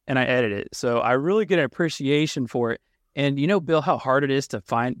 And I edit it. So I really get an appreciation for it. And you know, Bill, how hard it is to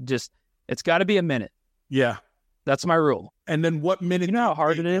find it's got to be a minute. Yeah. That's my rule. And then what minute? You know how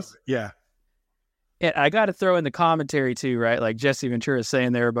hard it is? Yeah. And I got to throw in the commentary too, right? Like Jesse Ventura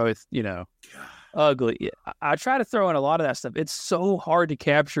saying they were both, ugly. I try to throw in a lot of that stuff. It's so hard to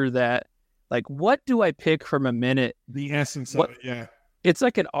capture that. Like, what do I pick from a minute? The essence of it, yeah. It's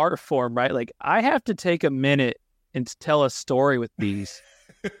like an art form, right? Like, I have to take a minute and tell a story with these.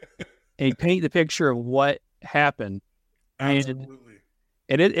 And paint the picture of what happened. Absolutely.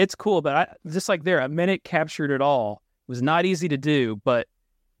 And it's cool, but just like a minute captured it all. It was not easy to do, but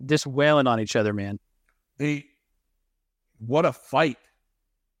just wailing on each other, man. What a fight.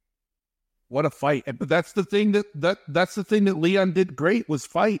 What a fight. But that's the thing that's the thing that Leon did great was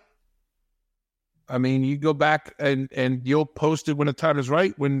fight. I mean, you go back and you'll post it when the time is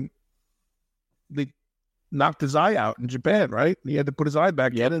right, when they knocked his eye out in Japan, right? He had to put his eye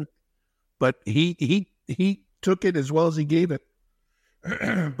back in. But he took it as well as he gave it.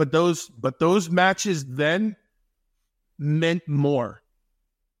 but those matches then meant more.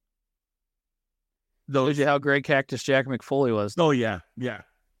 Shows you how great Cactus Jack McFoley was. Oh yeah, yeah.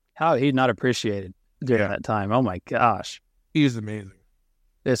 How he'd not appreciated during that time. Oh my gosh, he's amazing.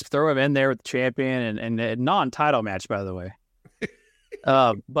 Just throw him in there with the champion and a non-title match, by the way.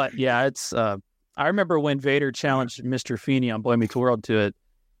 But yeah, it's I remember when Vader challenged Mr. Feeney on Boy Meets World to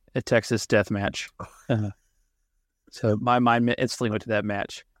a Texas death match. So my mind instantly went to that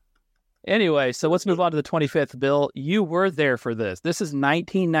match. Anyway, so let's move on to the 25th. Bill, you were there for this. This is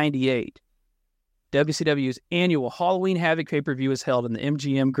 1998. WCW's annual Halloween Havoc pay-per-view is held in the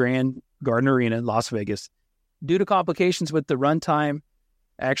MGM Grand Garden Arena in Las Vegas. Due to complications with the runtime,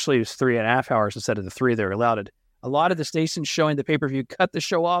 actually it was 3.5 hours instead of the 3 they were allowed. A lot of the stations showing the pay-per-view cut the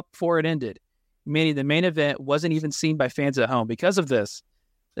show off before it ended, meaning the main event wasn't even seen by fans at home. Because of this,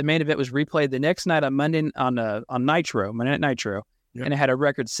 the main event was replayed the next night on Monday on Nitro, Monday Night Nitro, and it had a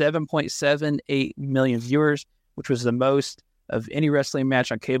record 7.78 million viewers, which was the most of any wrestling match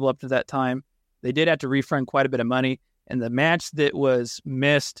on cable up to that time. They did have to refund quite a bit of money, and the match that was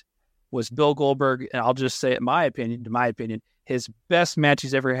missed was Bill Goldberg, and I'll just say it, to my opinion, his best match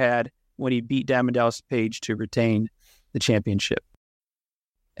he's ever had when he beat Diamond Dallas Page to retain the championship.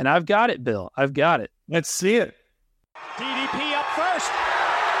 And I've got it, Bill. I've got it. Let's see it. DDP up first.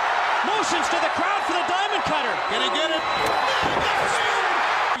 Motions to the crowd for the diamond cutter. Can he get it?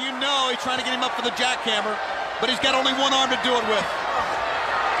 You know he's trying to get him up for the jackhammer, but he's got only one arm to do it with.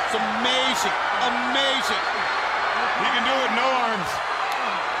 It's amazing. Amazing. He can do it, no arms.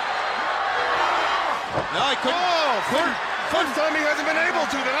 No, he couldn't. First time he hasn't been able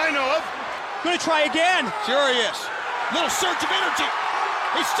to that I know of. Gonna try again. Sure he is. Little surge of energy.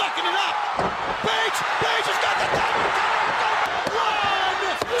 He's sucking it up. Page has got the diamond cutter.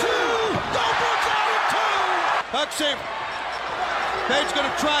 1, 2, Goldberg's out at 2. Huck save. Page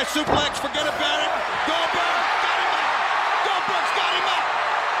gonna try suplex. Forget about it. Goldberg got him up. Goldberg's got him up.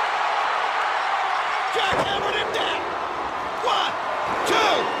 Jack hammered him down. 1, 2.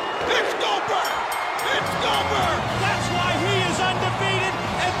 It's Goldberg. It's Goldberg. That's why he is undefeated,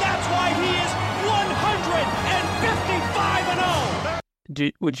 and that's why he is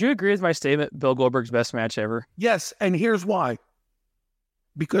 155-0. Would you agree with my statement, Bill Goldberg's best match ever? Yes, and here's why.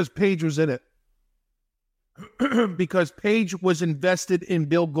 Because Paige was in it. Because Paige was invested in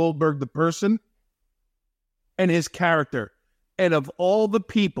Bill Goldberg, the person, and his character. And of all the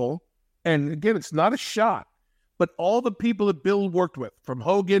people, and again, it's not a shot, but all the people that Bill worked with, from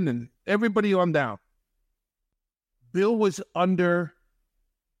Hogan and everybody on down, Bill was under,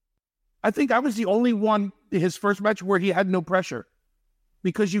 I think I was the only one, his first match, where he had no pressure.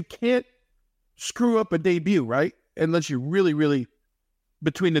 Because you can't screw up a debut, right? Unless you really,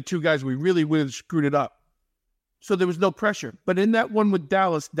 between the two guys, we really would have screwed it up. So there was no pressure. But in that one with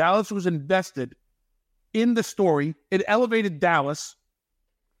Dallas, Dallas was invested in the story. It elevated Dallas,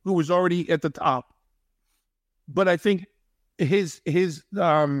 who was already at the top. But I think his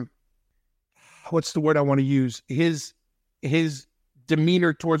what's the word I want to use? His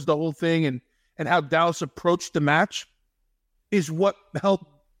demeanor towards the whole thing and how Dallas approached the match is what helped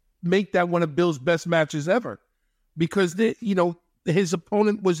make that one of Bill's best matches ever. Because his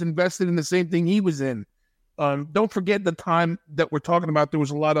opponent was invested in the same thing he was in. Don't forget the time that we're talking about. There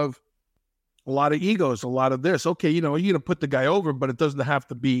was a lot of egos, a lot of this. Okay, you're going to put the guy over, but it doesn't have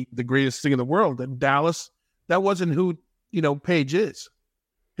to be the greatest thing in the world. And Dallas, that wasn't who, Paige is.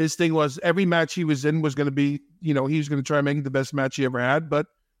 His thing was every match he was in was going to be, he was going to try and make it the best match he ever had. But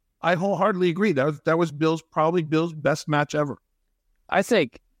I wholeheartedly agree. That was probably Bill's best match ever. I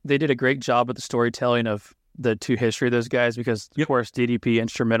think they did a great job with the storytelling of the two history of those guys because, of course, DDP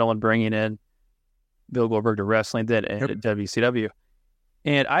instrumental in bringing in Bill Goldberg to wrestling then at WCW.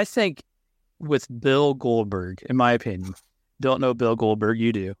 And I think with Bill Goldberg, in my opinion, don't know Bill Goldberg,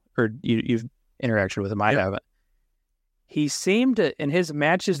 you do, or you've interacted with him, I haven't. He seemed to, in his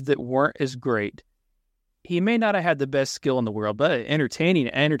matches that weren't as great, he may not have had the best skill in the world, but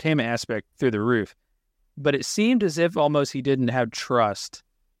entertainment aspect through the roof. But it seemed as if almost he didn't have trust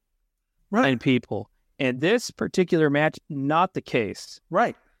in people. And this particular match, not the case.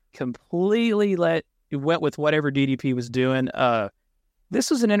 Right. Completely went with whatever DDP was doing. This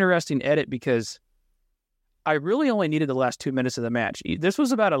was an interesting edit because I really only needed the last 2 minutes of the match. This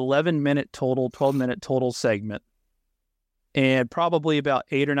was about 11-minute total, 12-minute total segment, and probably about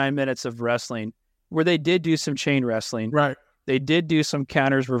 8 or 9 minutes of wrestling where they did do some chain wrestling. Right. They did do some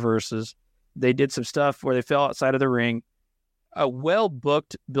counters, reverses. They did some stuff where they fell outside of the ring. A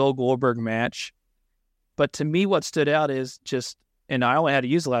well-booked Bill Goldberg match. But to me, what stood out is just, and I only had to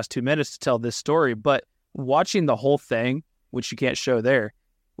use the last 2 minutes to tell this story, but watching the whole thing, which you can't show there,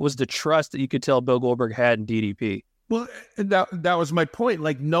 was the trust that you could tell Bill Goldberg had in DDP. Well, that was my point.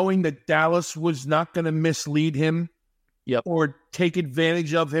 Like knowing that Dallas was not going to mislead him or take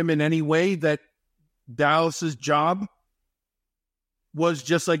advantage of him in any way, that Dallas's job was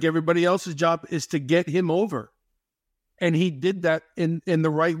just like everybody else's job, is to get him over. And he did that in the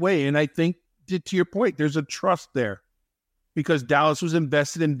right way. And I think to your point, there's a trust there because Dallas was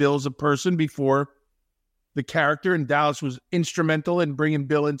invested in Bill as a person before the character, and Dallas was instrumental in bringing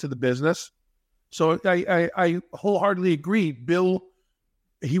Bill into the business. So I wholeheartedly agree. Bill,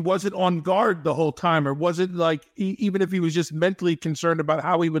 he wasn't on guard the whole time, or wasn't like, even if he was just mentally concerned about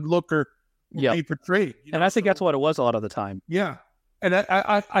how he would look or be portrayed. And I think that's what it was a lot of the time. Yeah. And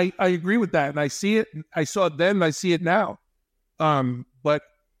I agree with that. And I see it. I saw it then, and I see it now. But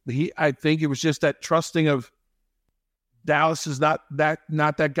I think it was just that trusting of Dallas is not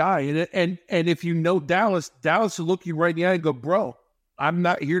that guy. And if you know Dallas will look you right in the eye and go, bro, I'm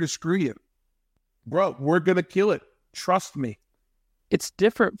not here to screw you. Bro, we're going to kill it. Trust me. It's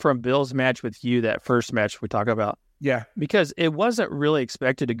different from Bill's match with you, that first match we talk about. Yeah. Because it wasn't really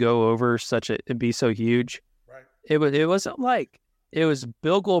expected to go over and be so huge. Right. It wasn't like, it was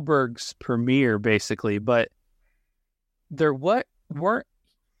Bill Goldberg's premiere, basically, but there weren't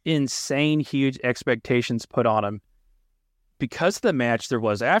insane huge expectations put on him because of the match there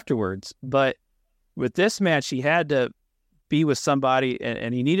was afterwards. But with this match, he had to be with somebody,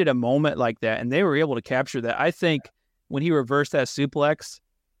 and he needed a moment like that, and they were able to capture that. I think when he reversed that suplex,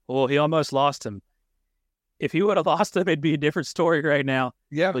 he almost lost him. If he would have lost him, it'd be a different story right now.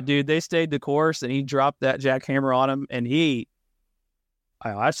 Yeah. But dude, they stayed the course, and he dropped that jackhammer on him, and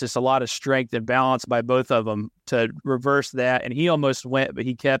that's just a lot of strength and balance by both of them to reverse that. And he almost went, but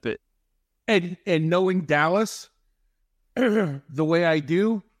he kept it. And knowing Dallas the way I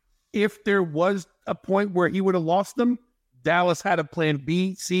do, if there was a point where he would have lost them, Dallas had a plan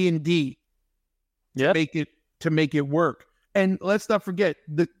B, C, and D to make it work. And let's not forget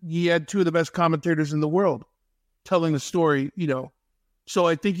that he had two of the best commentators in the world telling the story, So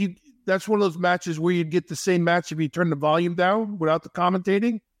I think that's one of those matches where you'd get the same match if you turn the volume down without the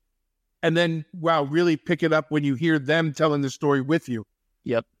commentating. And then, really pick it up when you hear them telling the story with you.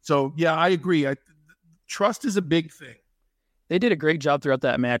 Yep. So, yeah, I agree. Trust is a big thing. They did a great job throughout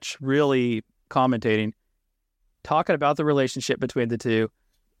that match, really commentating, talking about the relationship between the two,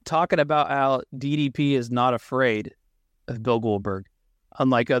 talking about how DDP is not afraid of Bill Goldberg,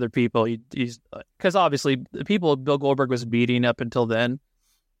 unlike other people. Because obviously the people Bill Goldberg was beating up until then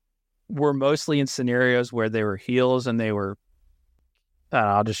were mostly in scenarios where they were heels and they were,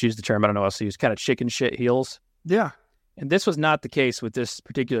 I'll just use the term, I don't know what else to use, kind of chicken shit heels. Yeah. And this was not the case with this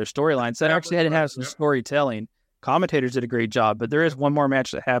particular storyline. So it actually had to have some storytelling. Commentators did a great job, but there is one more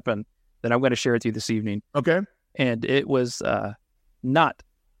match that happened that I'm going to share with you this evening. Okay. And it was not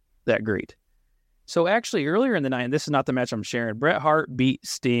that great. So actually earlier in the night, and this is not the match I'm sharing, Bret Hart beat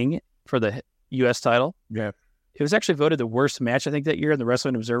Sting for the U.S. title. Yeah. It was actually voted the worst match, I think, that year in the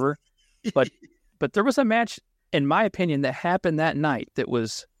Wrestling Observer. But there was a match, in my opinion, that happened that night that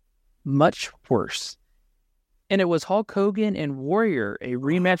was much worse. And it was Hulk Hogan and Warrior, a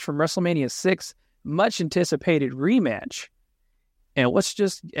rematch from WrestleMania 6, much anticipated rematch. And let's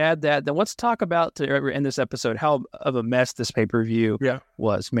just add that. Then let's talk about, to end this episode, how of a mess this pay-per-view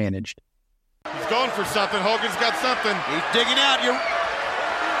was managed. He's going for something. Hogan's got something. He's digging out. I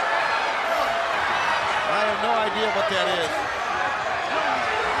have no idea what that is.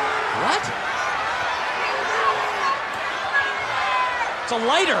 What? It's a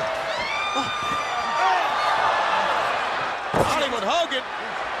lighter. Oh. Hollywood Hogan.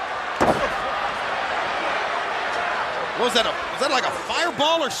 Was that like a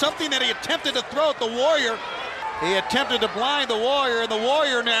fireball or something that he attempted to throw at the Warrior? He attempted to blind the Warrior, and the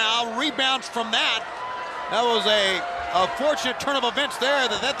Warrior now rebounds from that. That was a fortunate turn of events there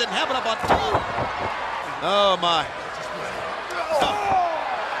that didn't happen up on top. Oh, my.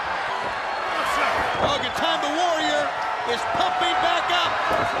 Hogan time the Warrior is pumping back up.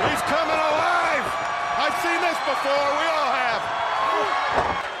 He's coming alive. I've seen this before. We all have.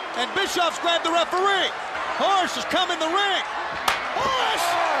 And Bischoff's grabbed the referee. Horse has come in the ring. Horse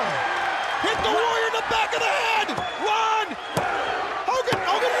hit the Warrior in the back of the head. Run!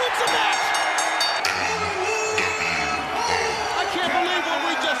 Hogan wins the match. I can't believe what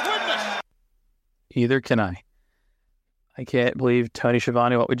we just witnessed. Either can I. I can't believe, Tony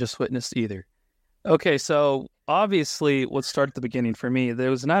Schiavone, what we just witnessed either. Okay, so obviously, let's start at the beginning for me. There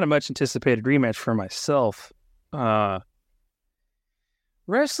was not a much anticipated rematch for myself.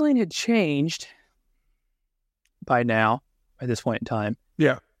 Wrestling had changed by this point in time.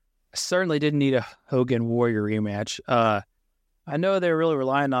 Yeah. I certainly didn't need a Hogan Warrior rematch. I know they were really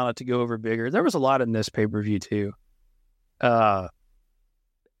relying on it to go over bigger. There was a lot in this pay-per-view too.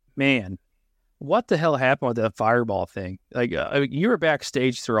 Man, what the hell happened with that fireball thing? Like, you were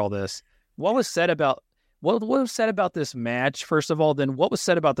backstage through all this. What was said about this match, first of all? Then what was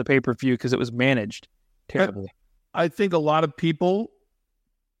said about the pay-per-view, because it was managed terribly? I think a lot of people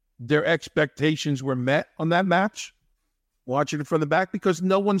their expectations were met on that match, watching it from the back, because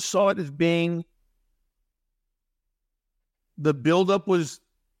no one saw it as being, the buildup was,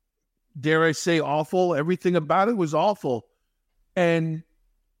 dare I say, awful. Everything about it was awful. And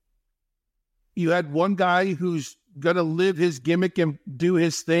you had one guy who's going to live his gimmick and do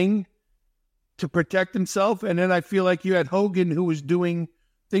his thing to protect himself. And then I feel like you had Hogan, who was doing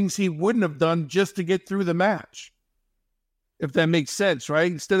things he wouldn't have done just to get through the match. If that makes sense,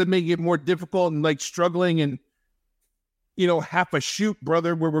 right? Instead of making it more difficult and like struggling and, half a shoot,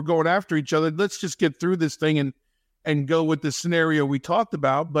 brother, where we're going after each other. Let's just get through this thing and go with the scenario we talked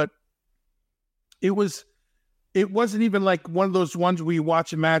about. But it wasn't even like one of those ones where you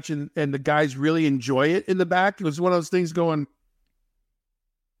watch a match and the guys really enjoy it in the back. It was one of those things going,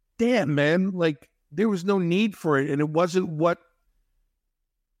 damn, man, like there was no need for it. And it wasn't what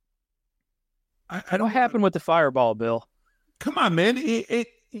I don't. What happened with the fireball, Bill? Come on, man. It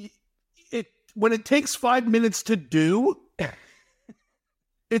when it takes 5 minutes to do,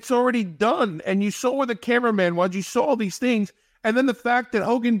 it's already done. And you saw where the cameraman was. You saw all these things. And then the fact that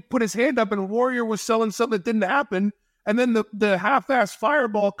Hogan put his hand up and Warrior was selling something that didn't happen. And then the half-ass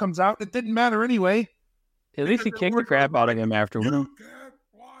fireball comes out. And it didn't matter anyway. At least he kicked the crap out of him afterward. You can't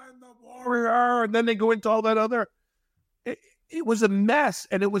find the Warrior. And then they go into all that other. It was a mess.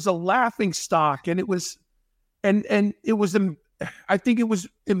 And it was a laughing stock. And it was... And it was, I think it was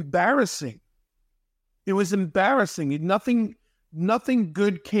embarrassing. It was embarrassing. Nothing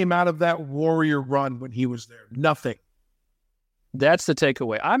good came out of that Warrior run when he was there. Nothing. That's the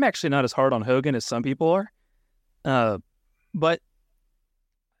takeaway. I'm actually not as hard on Hogan as some people are. But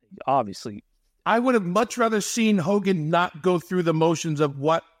obviously, I would have much rather seen Hogan not go through the motions of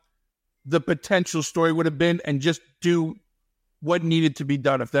what the potential story would have been and just do what needed to be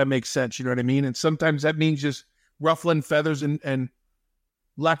done, if that makes sense. You know what I mean? And sometimes that means just ruffling feathers and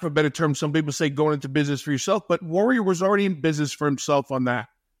lack of a better term, some people say going into business for yourself, but Warrior was already in business for himself on that.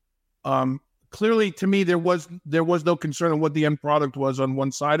 Clearly, to me, there was no concern on what the end product was on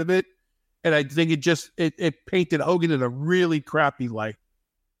one side of it. And I think it painted Hogan in a really crappy light.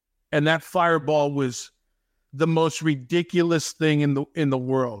 And that fireball was the most ridiculous thing in the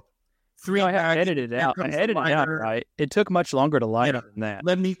world. I edited it out. I edited it out, right? It took much longer to light than that.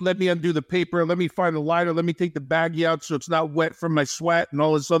 Let me undo the paper. Let me find the lighter. Let me take the baggie out so it's not wet from my sweat and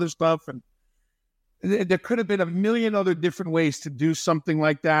all this other stuff. And there could have been a million other different ways to do something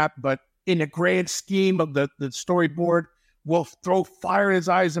like that. But in the grand scheme of the storyboard, we'll throw fire in his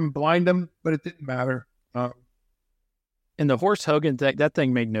eyes and blind him. But it didn't matter. And the Horse Hogan thing, that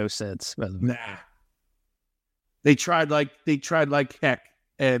thing made no sense. Nah. They tried like heck,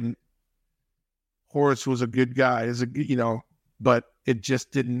 and Horace was a good guy, but it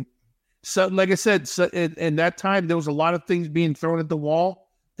just didn't. So, like I said, in that time, there was a lot of things being thrown at the wall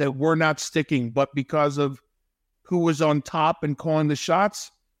that were not sticking. But because of who was on top and calling the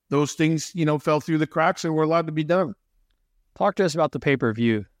shots, those things, fell through the cracks and were allowed to be done. Talk to us about the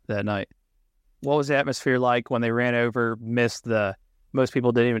pay-per-view that night. What was the atmosphere like when they ran over, missed most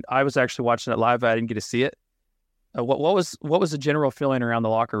people didn't even, I was actually watching it live. I didn't get to see it. What was the general feeling around the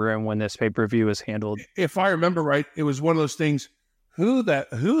locker room when this pay-per-view was handled? If I remember right, it was one of those things, who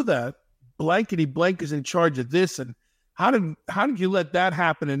that blankety blank is in charge of this, and how did you let that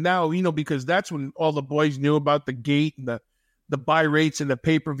happen? And now, because that's when all the boys knew about the gate and the buy rates and the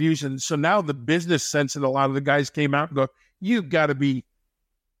pay-per-views. And so now the business sense of a lot of the guys came out and go, you've got to be,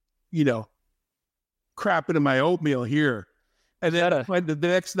 crapping in my oatmeal here. And then the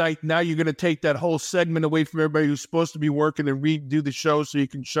next night, now you're going to take that whole segment away from everybody who's supposed to be working and redo the show so you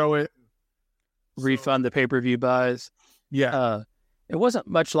can show it. Refund the pay-per-view buys. Yeah. It wasn't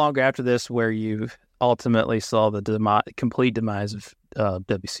much longer after this where you ultimately saw the complete demise of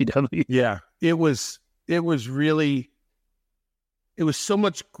WCW. Yeah. It was so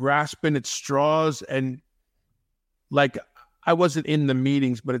much grasping at straws, and like I wasn't in the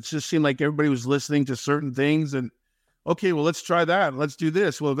meetings, but it just seemed like everybody was listening to certain things and, okay, well, let's try that. Let's do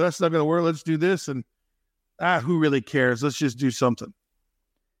this. Well, if that's not going to work, let's do this. And who really cares? Let's just do something.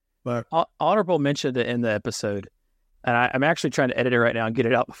 But Honorable mentioned it in the episode, and I'm actually trying to edit it right now and get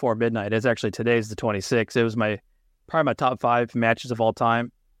it out before midnight. It's actually, today's the 26th. It was probably my top 5 matches of all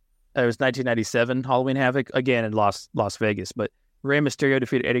time. It was 1997 Halloween Havoc, again in Las Vegas. But Rey Mysterio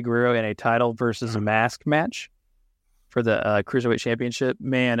defeated Eddie Guerrero in a title versus a mask match for the Cruiserweight Championship.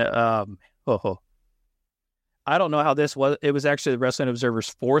 Man, I don't know how this was. It was actually the Wrestling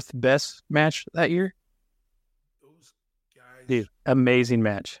Observer's 4th best match that year. Those guys, dude, amazing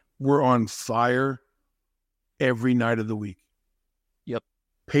match. We're on fire every night of the week. Yep.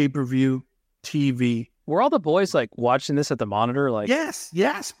 Pay-per-view, TV. Were all the boys like watching this at the monitor? Like, yes,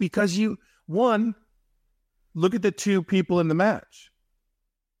 because look at the two people in the match.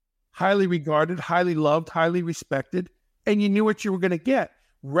 Highly regarded, highly loved, highly respected, and you knew what you were going to get.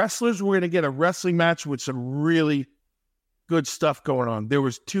 Wrestlers were going to get a wrestling match with some really good stuff going on. There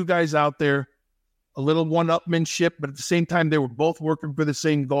was two guys out there, a little one-upmanship, but at the same time, they were both working for the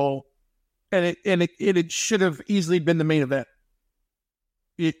same goal, and it should have easily been the main event.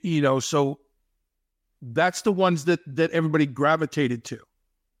 So that's the ones that everybody gravitated to.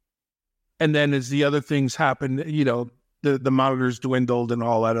 And then as the other things happened, the monitors dwindled and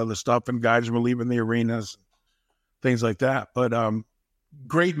all that other stuff, and guys were leaving the arenas, things like that. But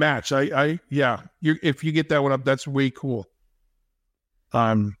great match. If you get that one up, that's way cool.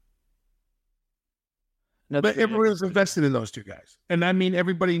 But everybody was invested in those two guys. And I mean,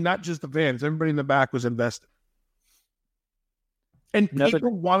 everybody, not just the fans, everybody in the back was invested. And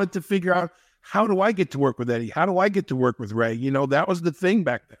people wanted to figure out, how do I get to work with Eddie? How do I get to work with Ray? That was the thing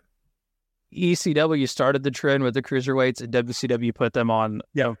back then. ECW started the trend with the cruiserweights, and WCW put them on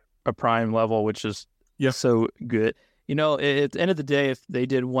a prime level, which is so good. At the end of the day, if they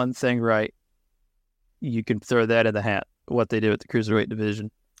did one thing right, you can throw that in the hat, what they did with the cruiserweight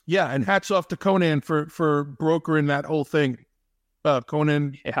division. Yeah, and hats off to Conan for brokering that whole thing.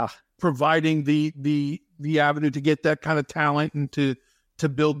 Conan providing the avenue to get that kind of talent and to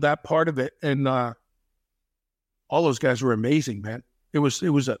build that part of it. And all those guys were amazing, man. It was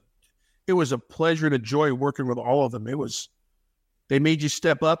a pleasure and a joy working with all of them. They made you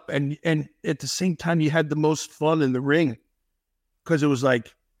step up, and at the same time, you had the most fun in the ring, because it was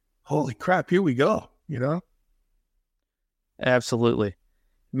like, holy crap, here we go, Absolutely.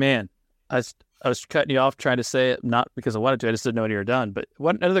 Man, I was cutting you off trying to say it, not because I wanted to, I just didn't know when you were done. But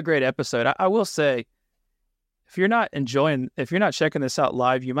another great episode. I will say, if you're not checking this out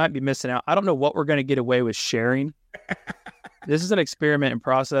live, you might be missing out. I don't know what we're going to get away with sharing. This is an experiment in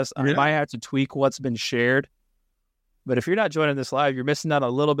process. I might have to tweak what's been shared. But if you're not joining this live, you're missing out on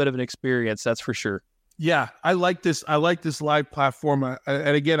a little bit of an experience. That's for sure. Yeah, I like this. I like this live platform.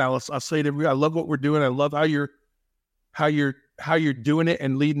 And again, I'll say it I love what we're doing. I love how you're doing it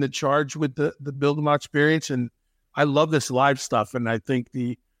and leading the charge with the Bill DeMott Experience. And I love this live stuff. And I think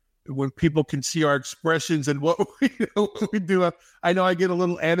when people can see our expressions and what we do, I know I get a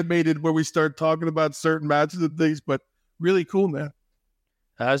little animated when we start talking about certain matches and things, but really cool, man.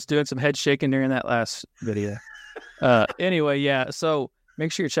 I was doing some head shaking during that last video. Anyway, so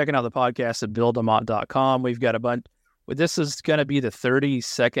make sure you're checking out the podcast at BillDeMott.com. We've got a bunch. This is going to be the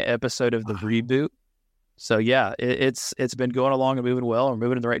 32nd episode of the reboot. So it's been going along and moving well. We're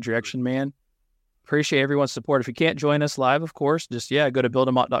moving in the right direction, man. Appreciate everyone's support. If you can't join us live, of course, just go to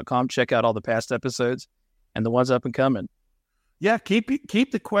BillDeMott.com, check out all the past episodes and the ones up and coming. Yeah, keep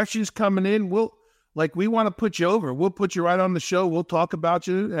the questions coming in. We want to put you over. We'll put you right on the show. We'll talk about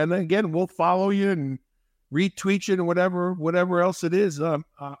you, and again, we'll follow you and retweet you and whatever else it is.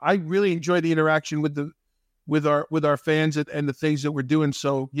 I really enjoy the interaction with our fans and the things that we're doing.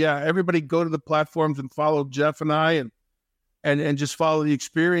 So everybody go to the platforms and follow Jeff and I and just follow the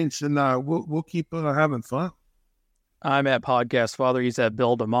experience, and we'll keep having fun. I'm at Podcast Father. He's at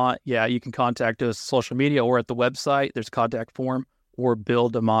Bill DeMott. Yeah, you can contact us on social media or at the website. There's a contact form, or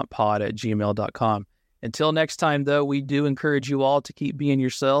BillDeMottPod@gmail.com. Until next time, though, we do encourage you all to keep being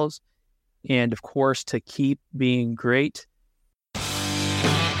yourselves, and of course, to keep being great.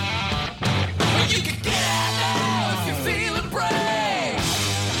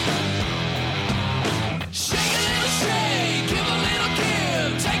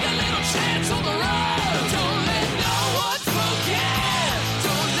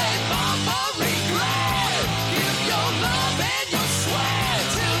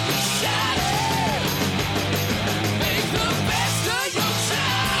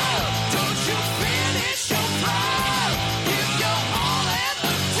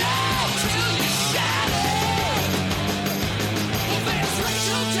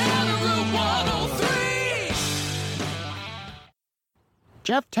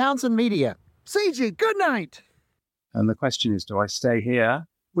 Jeff Townsend Media. CG, good night. And the question is, do I stay here?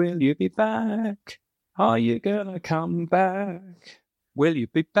 Will you be back? Are you gonna come back? Will you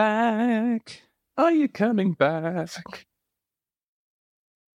be back? Are you coming back?